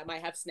go to that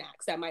might have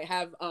snacks, that might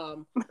have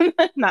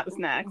not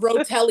snacks,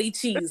 rotelli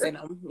cheese in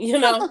them.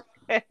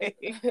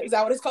 Is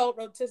that what it's called?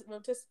 Rotel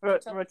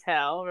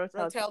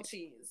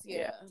cheese.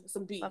 Yeah.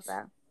 Some beef. Love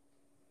that.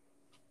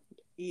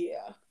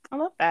 Yeah. I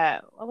love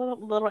that. A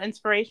little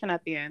inspiration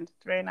at the end.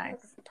 It's very nice.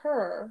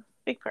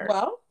 Big purr.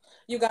 Well,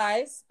 you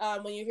guys,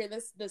 when you hear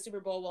this, the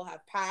Super Bowl will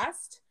have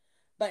passed,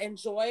 but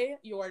enjoy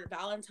your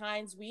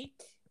Valentine's week.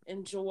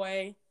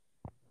 Enjoy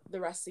the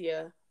rest of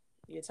your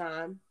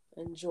time.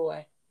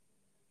 Enjoy.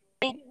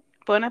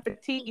 Bon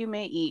appetit, you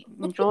may eat.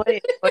 Enjoy.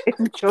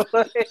 Enjoy.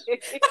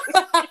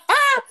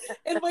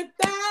 And with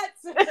that,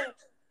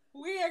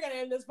 we are going to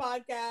end this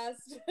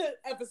podcast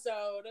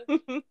episode.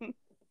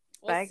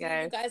 Bye, guys.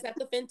 See you guys at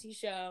the Fenty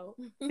show.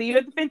 See you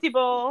at the Fenty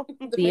Bowl.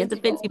 See you at the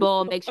Fenty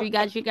Bowl. Make sure you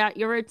got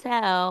your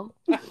hotel.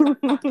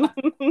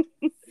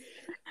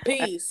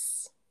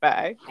 Peace.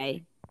 Bye.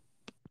 Bye.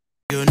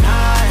 You're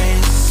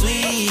nice.